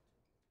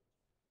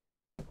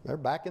 They're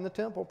back in the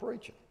temple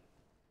preaching.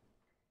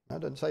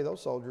 That doesn't say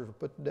those soldiers were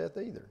put to death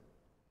either.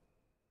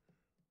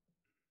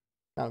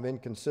 Kind of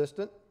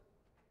inconsistent.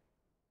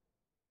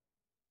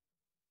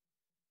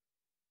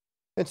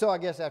 And so I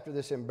guess after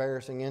this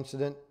embarrassing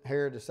incident,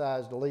 Herod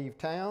decides to leave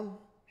town,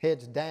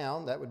 heads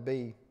down, that would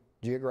be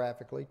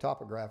geographically,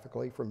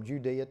 topographically, from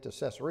Judea to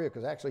Caesarea,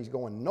 because actually he's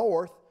going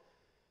north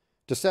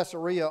to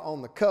Caesarea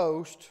on the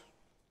coast,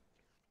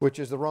 which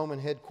is the Roman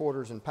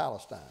headquarters in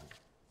Palestine,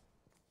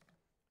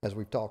 as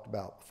we've talked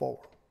about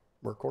before,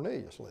 where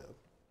Cornelius lived.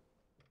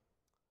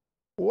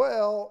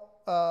 Well,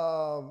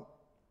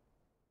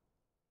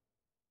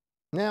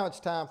 now it's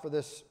time for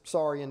this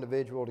sorry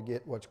individual to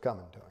get what's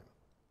coming to him.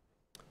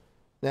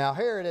 Now,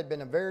 Herod had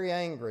been very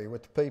angry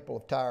with the people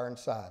of Tyre and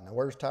Sidon. Now,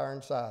 where's Tyre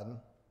and Sidon?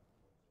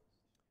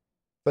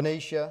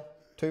 Phoenicia,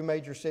 2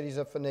 major cities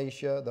of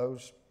Phoenicia,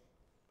 those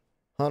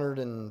 100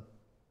 and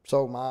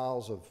so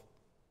miles of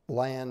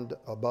land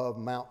above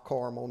Mount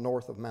Carmel,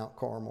 north of Mount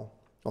Carmel,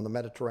 on the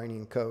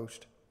Mediterranean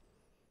coast.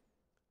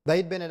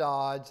 They'd been at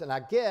odds, and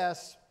I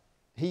guess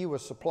he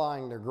was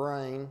supplying their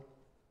grain,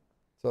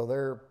 so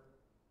they're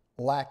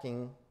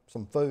lacking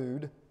some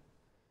food.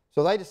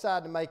 So they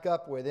decide to make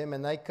up with him,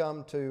 and they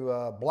come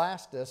to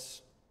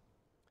Blastus.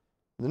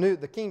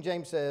 The King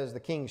James says the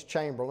king's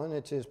chamberlain.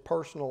 It's his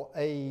personal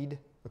aide,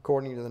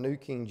 according to the New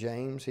King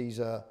James. He's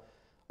an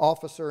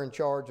officer in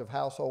charge of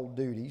household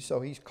duties,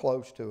 so he's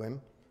close to him.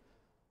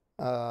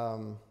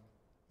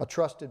 A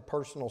trusted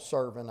personal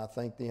servant, I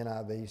think the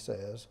NIV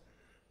says.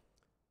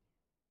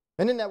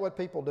 And isn't that what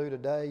people do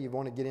today? You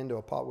want to get into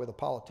with a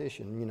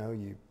politician, you know,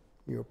 you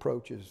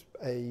approach his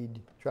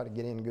aide, try to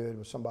get in good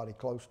with somebody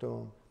close to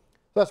him.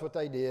 So that's what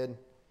they did.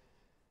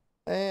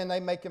 And they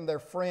make him their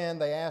friend.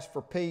 They ask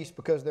for peace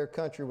because their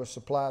country was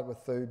supplied with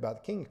food by the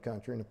king's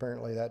country, and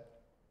apparently that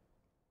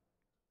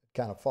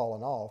kind of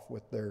fallen off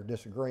with their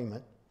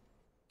disagreement.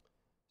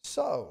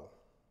 So,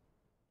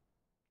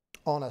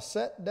 on a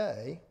set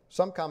day,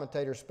 some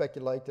commentators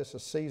speculate this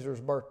is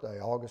Caesar's birthday,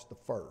 August the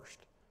 1st.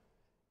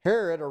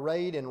 Herod,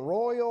 arrayed in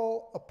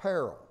royal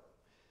apparel.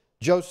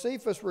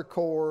 Josephus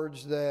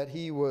records that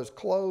he was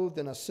clothed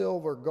in a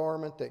silver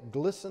garment that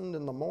glistened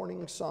in the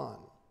morning sun,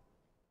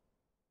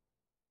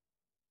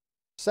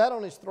 sat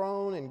on his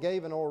throne and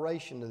gave an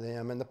oration to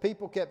them, and the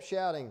people kept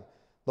shouting,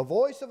 "The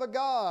voice of a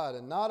God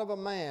and not of a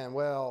man."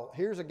 Well,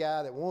 here's a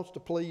guy that wants to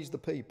please the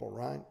people,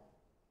 right?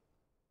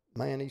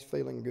 Man, he's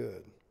feeling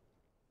good.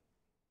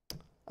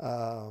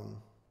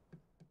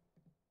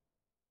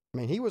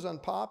 He was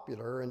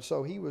unpopular, and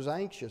so he was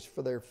anxious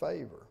for their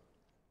favor.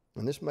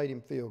 And this made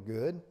him feel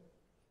good.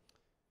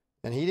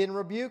 And he didn't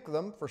rebuke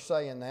them for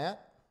saying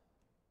that,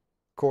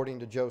 according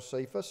to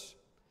Josephus.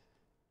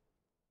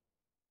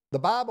 The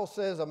Bible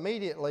says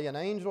immediately an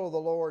angel of the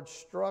Lord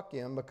struck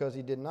him because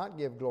he did not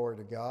give glory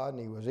to God,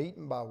 and he was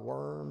eaten by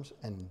worms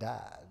and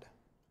died.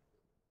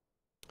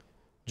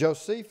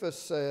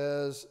 Josephus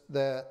says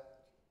that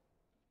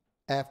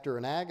after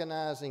an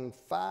agonizing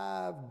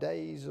 5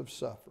 days of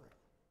suffering,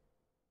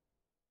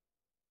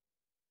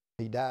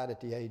 he died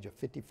at the age of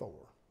 54.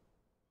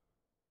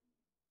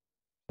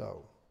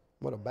 So,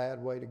 what a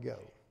bad way to go.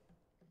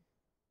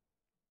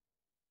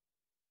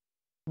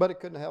 But it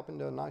couldn't help him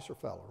to a nicer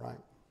fellow, right?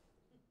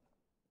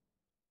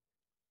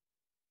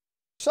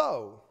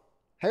 So,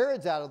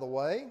 Herod's out of the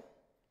way.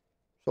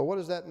 So what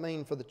does that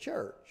mean for the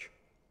church?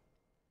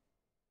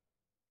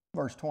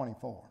 Verse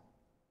 24.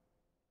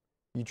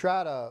 You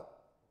try to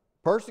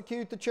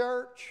persecute the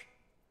church.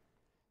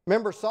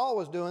 Remember, Saul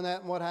was doing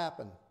that, and what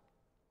happened?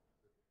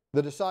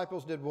 The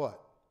disciples did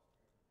what?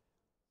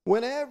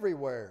 Went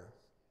everywhere,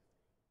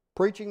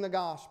 preaching the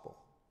gospel.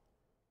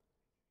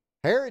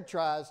 Herod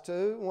tries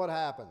to, and what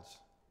happens?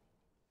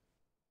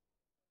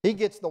 He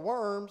gets the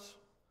worms.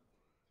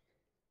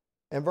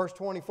 And verse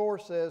 24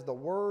 says, the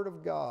word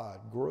of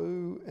God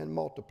grew and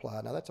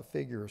multiplied. Now that's a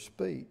figure of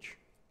speech.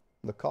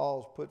 The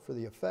cause put for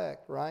the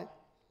effect, right?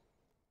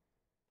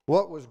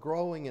 What was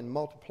growing and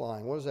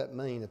multiplying? What does that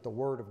mean, that the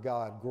word of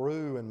God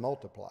grew and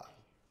multiplied?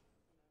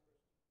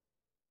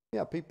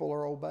 Yeah, people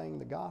are obeying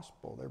the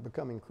gospel. They're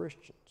becoming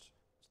Christians.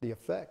 It's the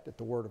effect that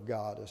the word of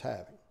God is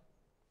having.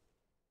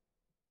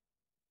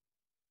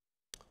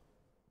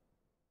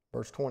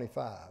 Verse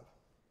 25.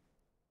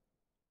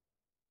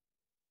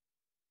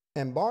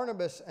 And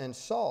Barnabas and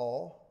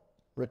Saul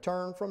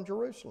returned from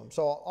Jerusalem.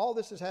 So all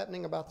this is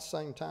happening about the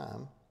same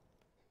time.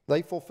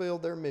 They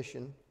fulfilled their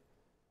mission.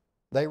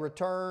 They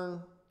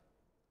returned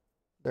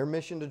their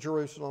mission to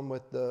Jerusalem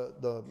with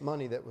the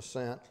money that was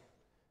sent.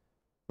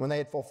 When they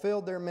had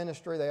fulfilled their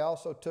ministry, they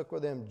also took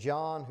with them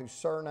John, whose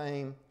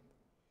surname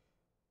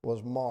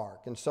was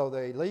Mark. And so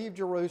they leave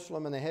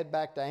Jerusalem and they head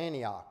back to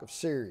Antioch of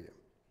Syria.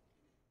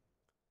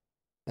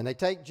 And they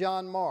take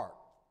John Mark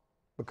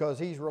because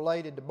he's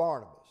related to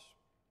Barnabas.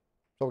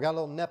 So we got a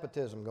little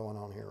nepotism going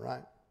on here,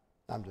 right?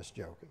 I'm just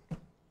joking.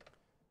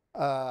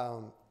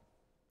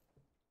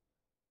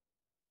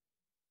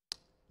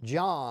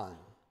 John,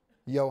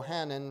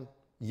 Yohanan,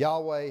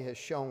 Yahweh has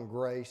shown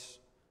grace.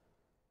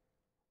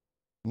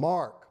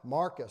 Mark,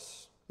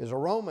 Marcus, is a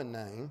Roman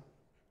name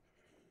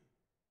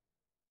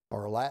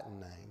or a Latin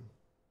name.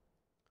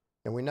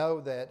 And we know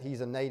that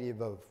he's a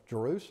native of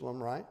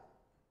Jerusalem, right?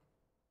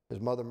 His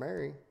mother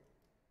Mary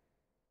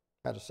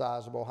had a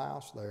sizable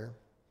house there.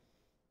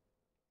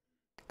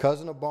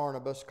 Cousin of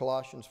Barnabas,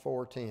 Colossians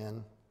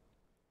 4:10.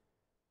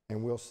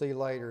 And we'll see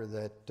later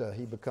that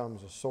he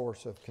becomes a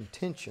source of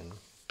contention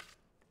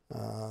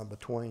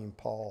between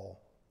Paul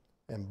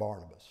and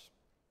Barnabas.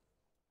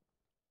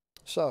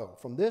 So,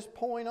 from this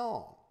point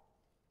on,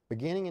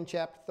 beginning in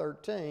chapter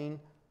 13,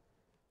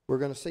 we're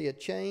going to see a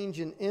change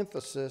in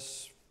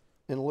emphasis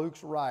in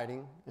Luke's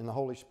writing and the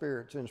Holy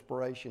Spirit's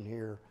inspiration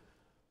here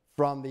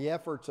from the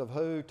efforts of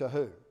who to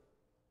who?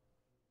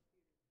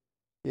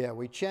 Yeah,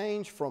 we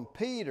change from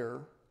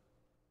Peter,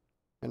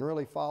 and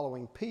really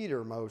following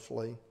Peter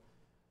mostly,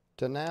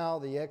 to now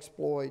the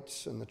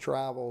exploits and the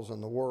travels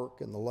and the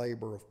work and the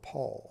labor of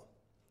Paul.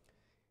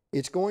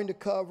 It's going to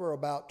cover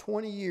about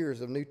 20 years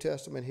of New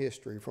Testament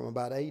history from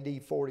about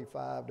AD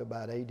 45 to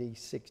about AD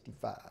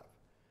 65.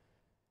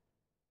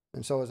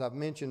 And so as I've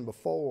mentioned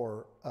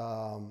before,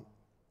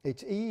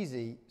 it's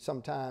easy,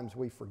 sometimes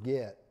we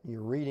forget.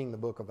 You're reading the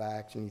book of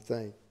Acts and you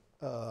think,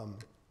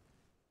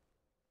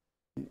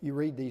 you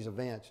read these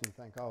events and you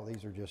think, oh,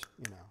 these are just,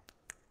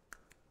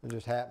 they're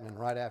just happening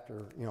right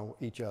after,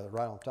 each other,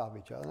 right on top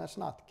of each other. And that's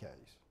not the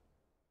case.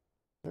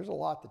 There's a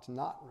lot that's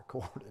not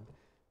recorded.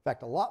 In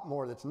fact, a lot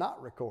more that's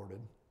not recorded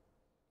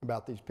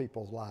about these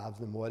people's lives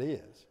than what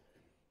is.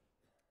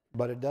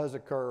 But it does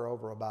occur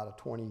over about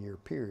a 20-year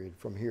period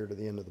from here to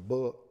the end of the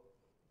book.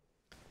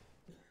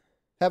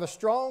 Have a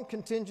strong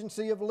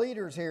contingency of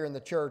leaders here in the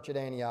church at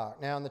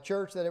Antioch. Now, in the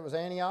church that it was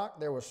Antioch,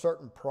 there were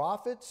certain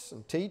prophets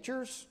and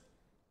teachers.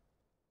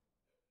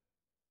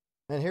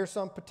 And here's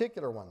some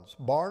particular ones.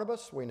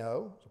 Barnabas, we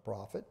know, is a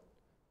prophet.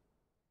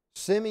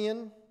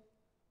 Simeon,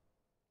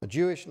 a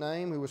Jewish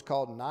name, who was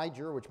called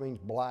Niger, which means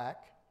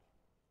black.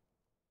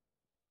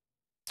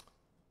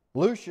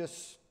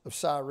 Lucius of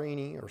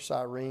Cyrene, or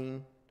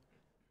Cyrene.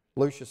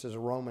 Lucius is a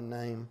Roman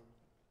name.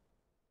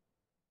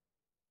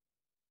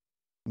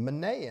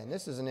 Manaen,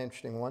 this is an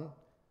interesting one,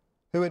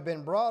 who had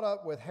been brought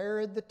up with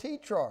Herod the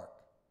Tetrarch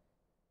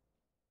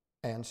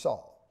and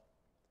Saul.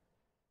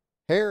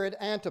 Herod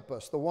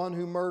Antipas, the one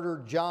who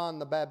murdered John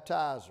the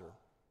Baptizer.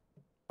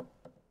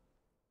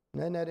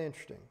 Isn't that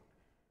interesting?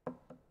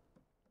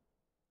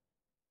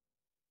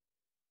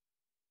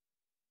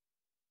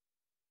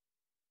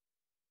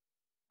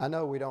 I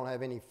know we don't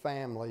have any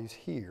families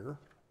here,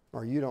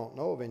 or you don't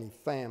know of any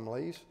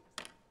families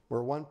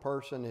where one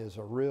person is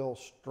a real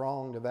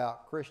strong,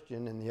 devout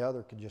Christian and the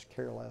other could just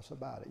care less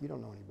about it. You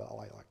don't know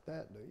anybody like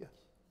that, do you?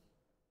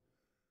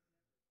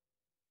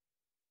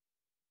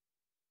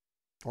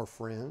 Or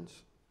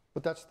friends.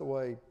 But that's the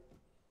way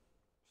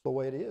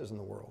it is in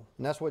the world.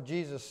 And that's what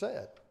Jesus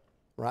said,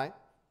 right?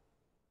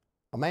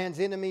 A man's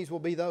enemies will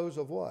be those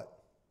of what?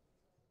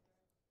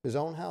 His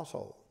own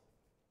household.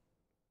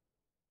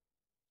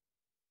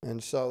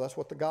 And so that's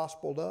what the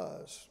gospel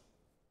does.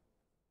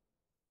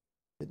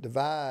 It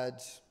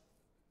divides.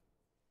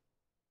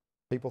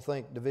 People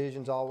think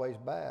division's always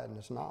bad, and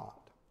it's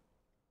not.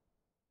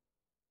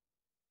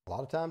 A lot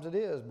of times it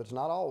is, but it's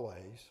not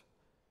always.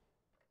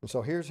 And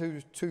so here's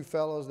two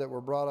fellows that were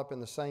brought up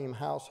in the same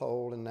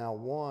household, and now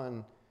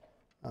one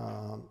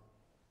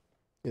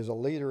is a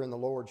leader in the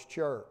Lord's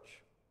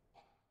church.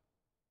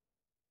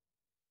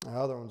 The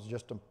other one's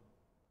just a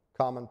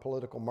common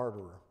political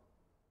murderer.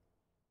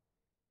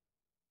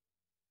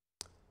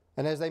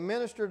 And as they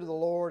ministered to the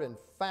Lord and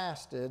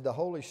fasted, the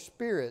Holy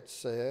Spirit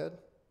said,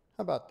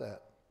 how about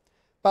that?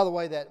 By the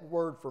way, that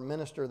word for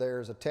minister there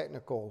is a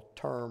technical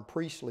term,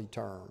 priestly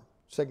term,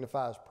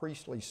 signifies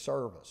priestly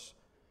service.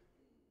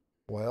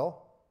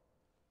 Well,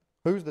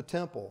 who's the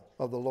temple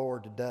of the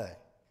Lord today?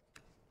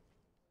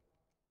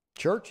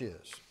 Church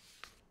is.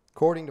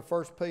 According to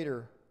 1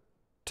 Peter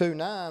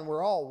 2:9,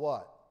 we're all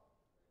what?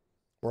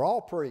 We're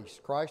all priests.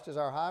 Christ is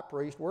our high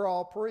priest. We're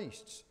all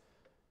priests.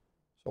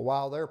 So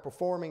while they're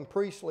performing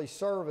priestly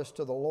service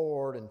to the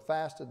Lord and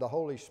fasted, the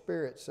Holy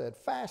Spirit said,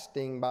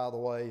 fasting, by the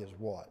way, is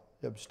what?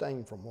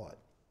 Abstain from what?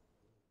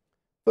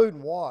 Food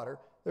and water.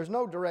 There's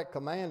no direct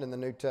command in the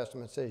New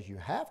Testament that says you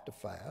have to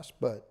fast,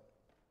 but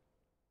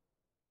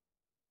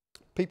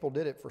people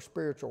did it for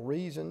spiritual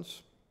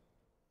reasons.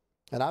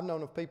 And I've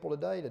known of people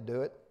today to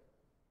do it.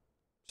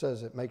 It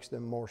says it makes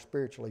them more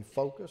spiritually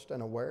focused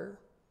and aware.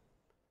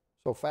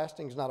 So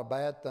fasting is not a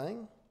bad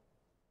thing.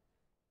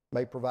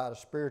 May provide a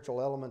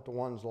spiritual element to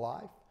one's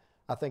life.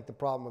 I think the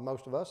problem with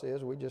most of us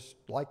is we just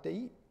like to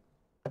eat,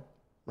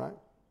 right?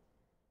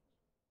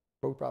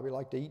 We probably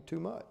like to eat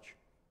too much.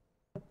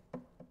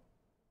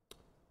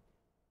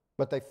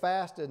 But they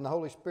fasted and the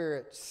Holy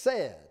Spirit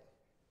said,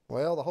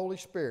 well, the Holy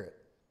Spirit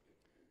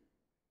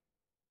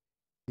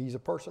He's a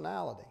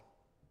personality.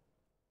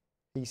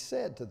 He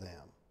said to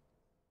them.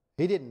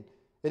 It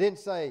didn't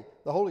say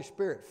the Holy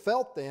Spirit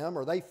felt them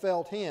or they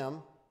felt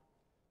him.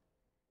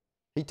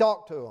 He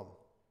talked to them.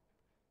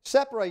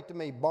 Separate to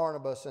me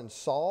Barnabas and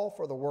Saul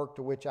for the work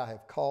to which I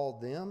have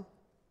called them.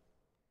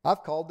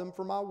 I've called them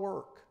for my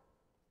work.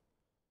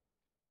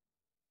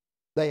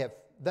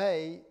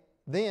 They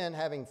then,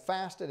 having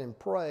fasted and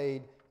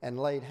prayed and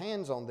laid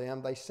hands on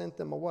them, they sent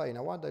them away.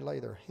 Now, why did they lay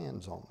their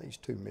hands on these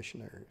two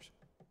missionaries?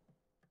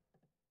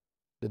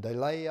 Did they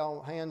lay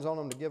hands on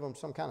them to give them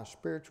some kind of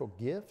spiritual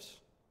gifts?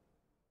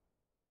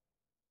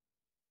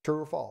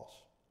 True or false?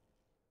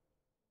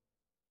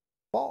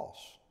 False.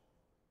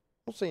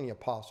 I don't see any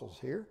apostles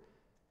here.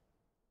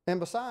 And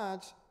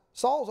besides,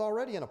 Saul's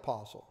already an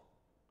apostle.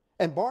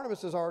 And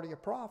Barnabas is already a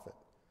prophet.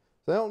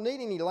 So they don't need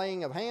any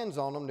laying of hands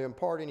on them to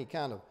impart any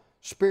kind of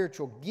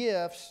spiritual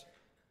gifts.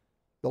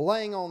 The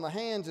laying on the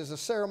hands is a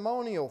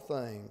ceremonial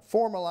thing,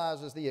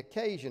 formalizes the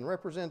occasion,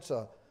 represents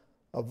a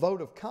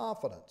vote of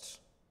confidence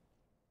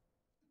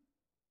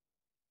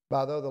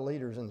by the other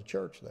leaders in the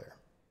church there.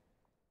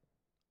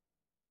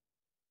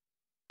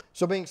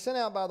 So being sent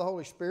out by the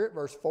Holy Spirit,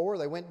 verse 4,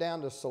 they went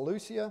down to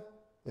Seleucia,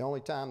 the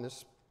only time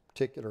this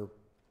particular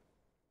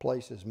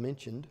place is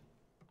mentioned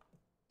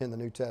in the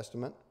New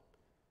Testament.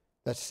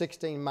 That's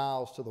 16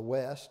 miles to the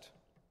west.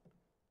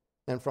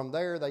 And from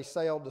there they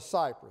sailed to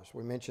Cyprus.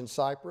 We mentioned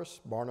Cyprus,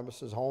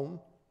 Barnabas' home,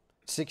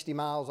 60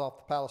 miles off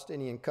the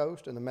Palestinian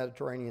coast in the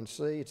Mediterranean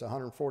Sea. It's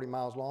 140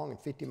 miles long and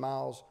 50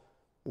 miles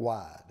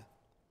wide.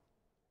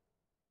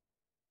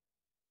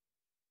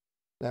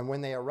 And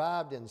when they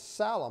arrived in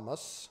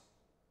Salamis,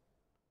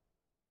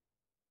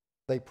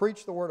 they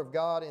preached the word of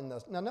God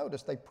now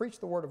notice, they preached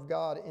the word of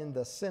God in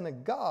the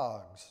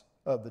synagogues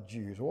of the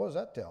Jews. What does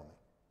that tell me?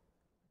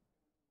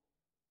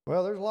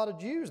 Well, there's a lot of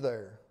Jews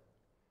there.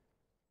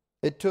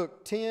 It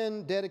took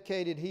 10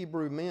 dedicated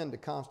Hebrew men to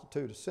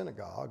constitute a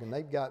synagogue, and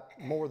they've got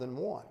more than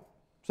one,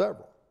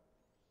 several.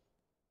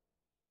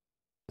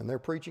 And they're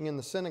preaching in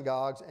the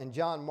synagogues, and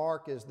John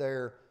Mark is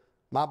their,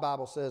 my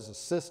Bible says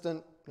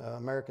assistant,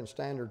 American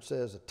Standard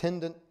says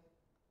attendant,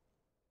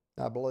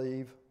 I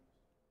believe.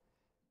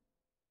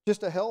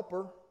 Just a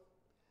helper.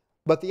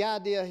 But the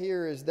idea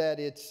here is that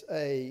it's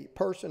a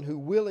person who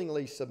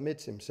willingly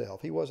submits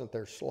himself. He wasn't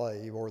their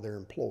slave or their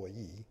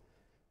employee.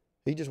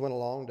 He just went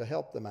along to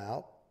help them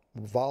out,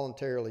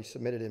 voluntarily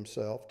submitted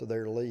himself to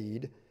their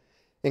lead.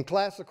 In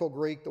classical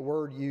Greek, the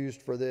word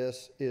used for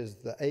this is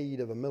the aid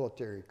of a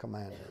military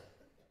commander.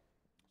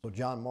 So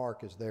John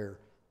Mark is their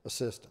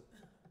assistant.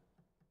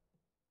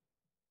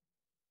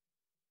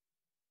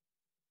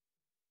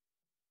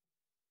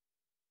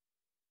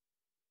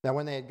 Now,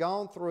 when they had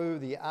gone through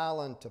the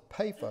island to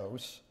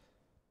Paphos,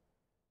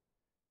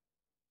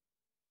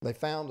 they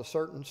found a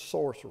certain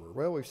sorcerer.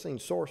 Well, we've seen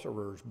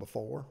sorcerers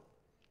before.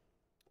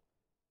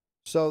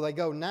 So they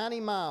go 90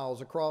 miles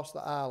across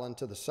the island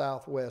to the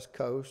southwest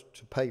coast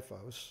to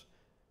Paphos,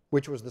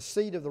 which was the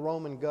seat of the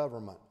Roman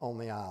government on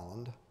the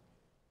island.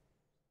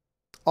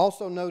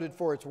 Also noted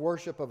for its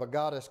worship of a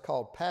goddess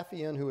called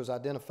Paphion, who is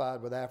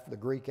identified with the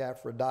Greek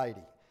Aphrodite.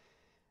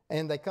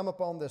 And they come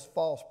upon this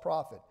false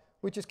prophet,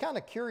 which is kind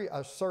of curious,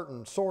 a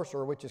certain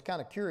sorcerer, which is kind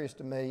of curious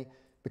to me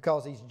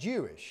because he's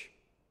Jewish.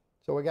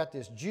 So we got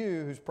this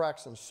Jew who's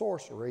practicing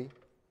sorcery,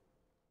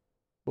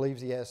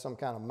 believes he has some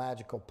kind of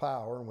magical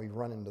power, and we've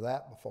run into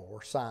that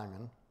before,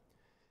 Simon.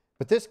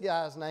 But this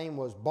guy's name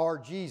was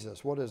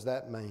Bar-Jesus. What does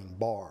that mean,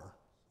 Bar?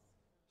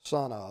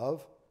 Son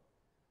of.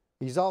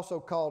 He's also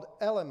called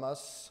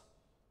Elymas,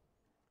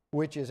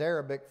 which is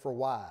Arabic for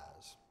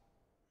wise.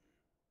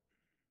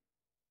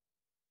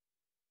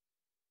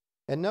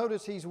 And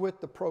notice he's with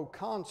the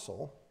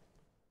proconsul.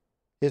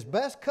 His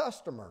best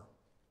customer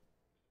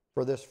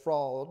for this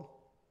fraud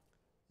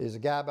is a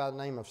guy by the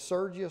name of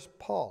Sergius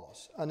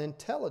Paulus, an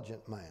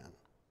intelligent man.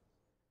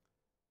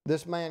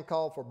 This man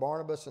called for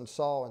Barnabas and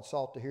Saul and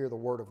sought to hear the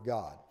word of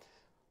God.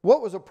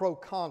 What was a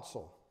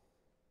proconsul?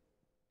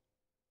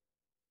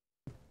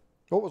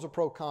 What was a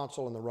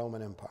proconsul in the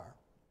Roman Empire?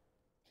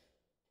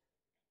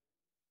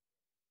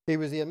 He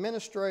was the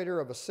administrator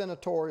of a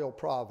senatorial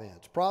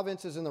province.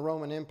 Provinces in the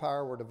Roman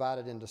Empire were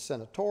divided into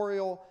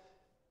senatorial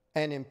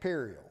and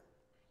imperial.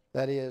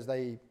 That is,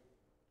 they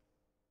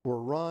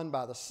were run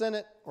by the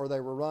Senate or they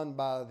were run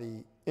by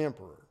the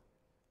emperor.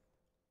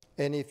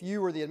 And if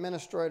you were the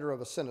administrator of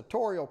a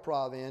senatorial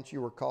province,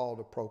 you were called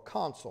a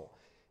proconsul.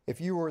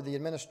 If you were the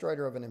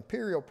administrator of an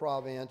imperial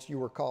province, you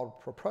were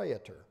called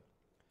propraetor.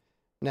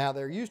 Now,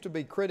 there used to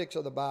be critics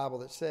of the Bible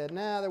that said,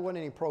 there wasn't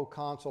any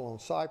proconsul on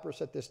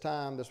Cyprus at this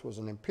time. This was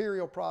an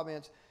imperial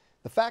province.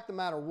 The fact of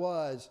the matter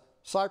was,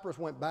 Cyprus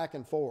went back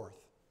and forth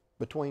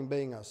between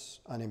being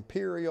an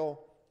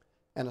imperial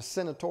and a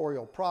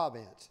senatorial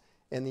province.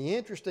 And the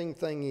interesting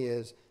thing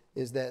is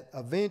that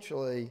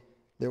eventually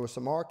there was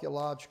some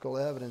archaeological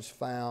evidence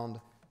found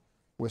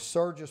with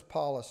Sergius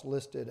Paulus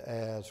listed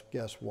as,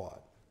 guess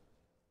what?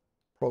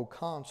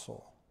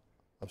 Proconsul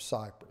of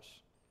Cyprus.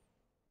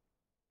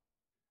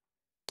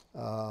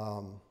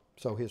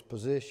 So his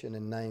position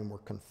and name were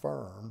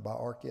confirmed by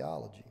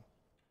archaeology.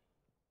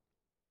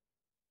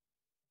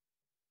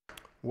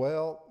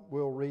 Well,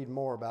 we'll read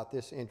more about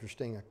this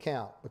interesting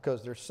account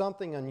because there's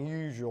something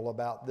unusual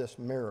about this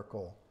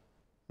miracle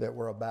that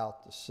we're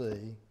about to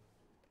see.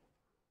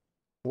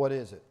 What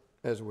is it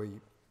as we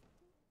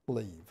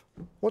leave?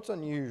 What's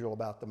unusual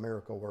about the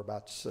miracle we're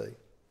about to see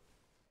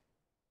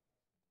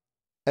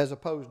as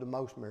opposed to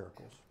most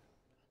miracles?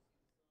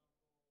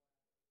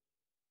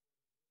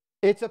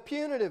 It's a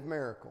punitive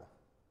miracle,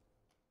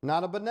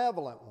 not a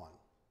benevolent one.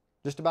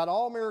 Just about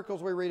all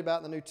miracles we read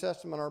about in the New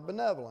Testament are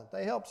benevolent.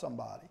 They help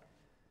somebody.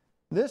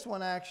 This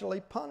one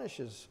actually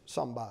punishes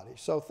somebody.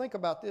 So think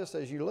about this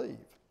as you leave.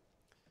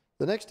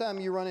 The next time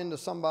you run into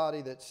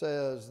somebody that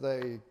says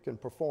they can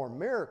perform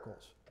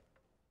miracles,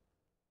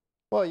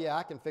 well, yeah,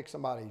 I can fix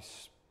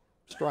somebody's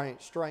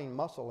strained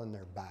muscle in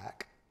their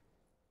back.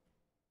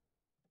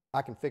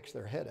 I can fix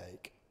their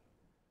headache.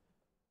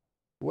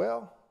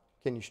 Well,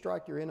 can you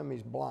strike your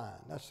enemies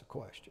blind? That's the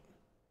question.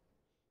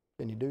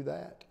 Can you do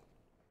that?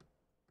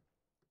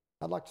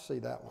 I'd like to see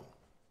that one.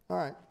 All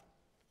right,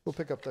 we'll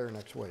pick up there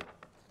next week.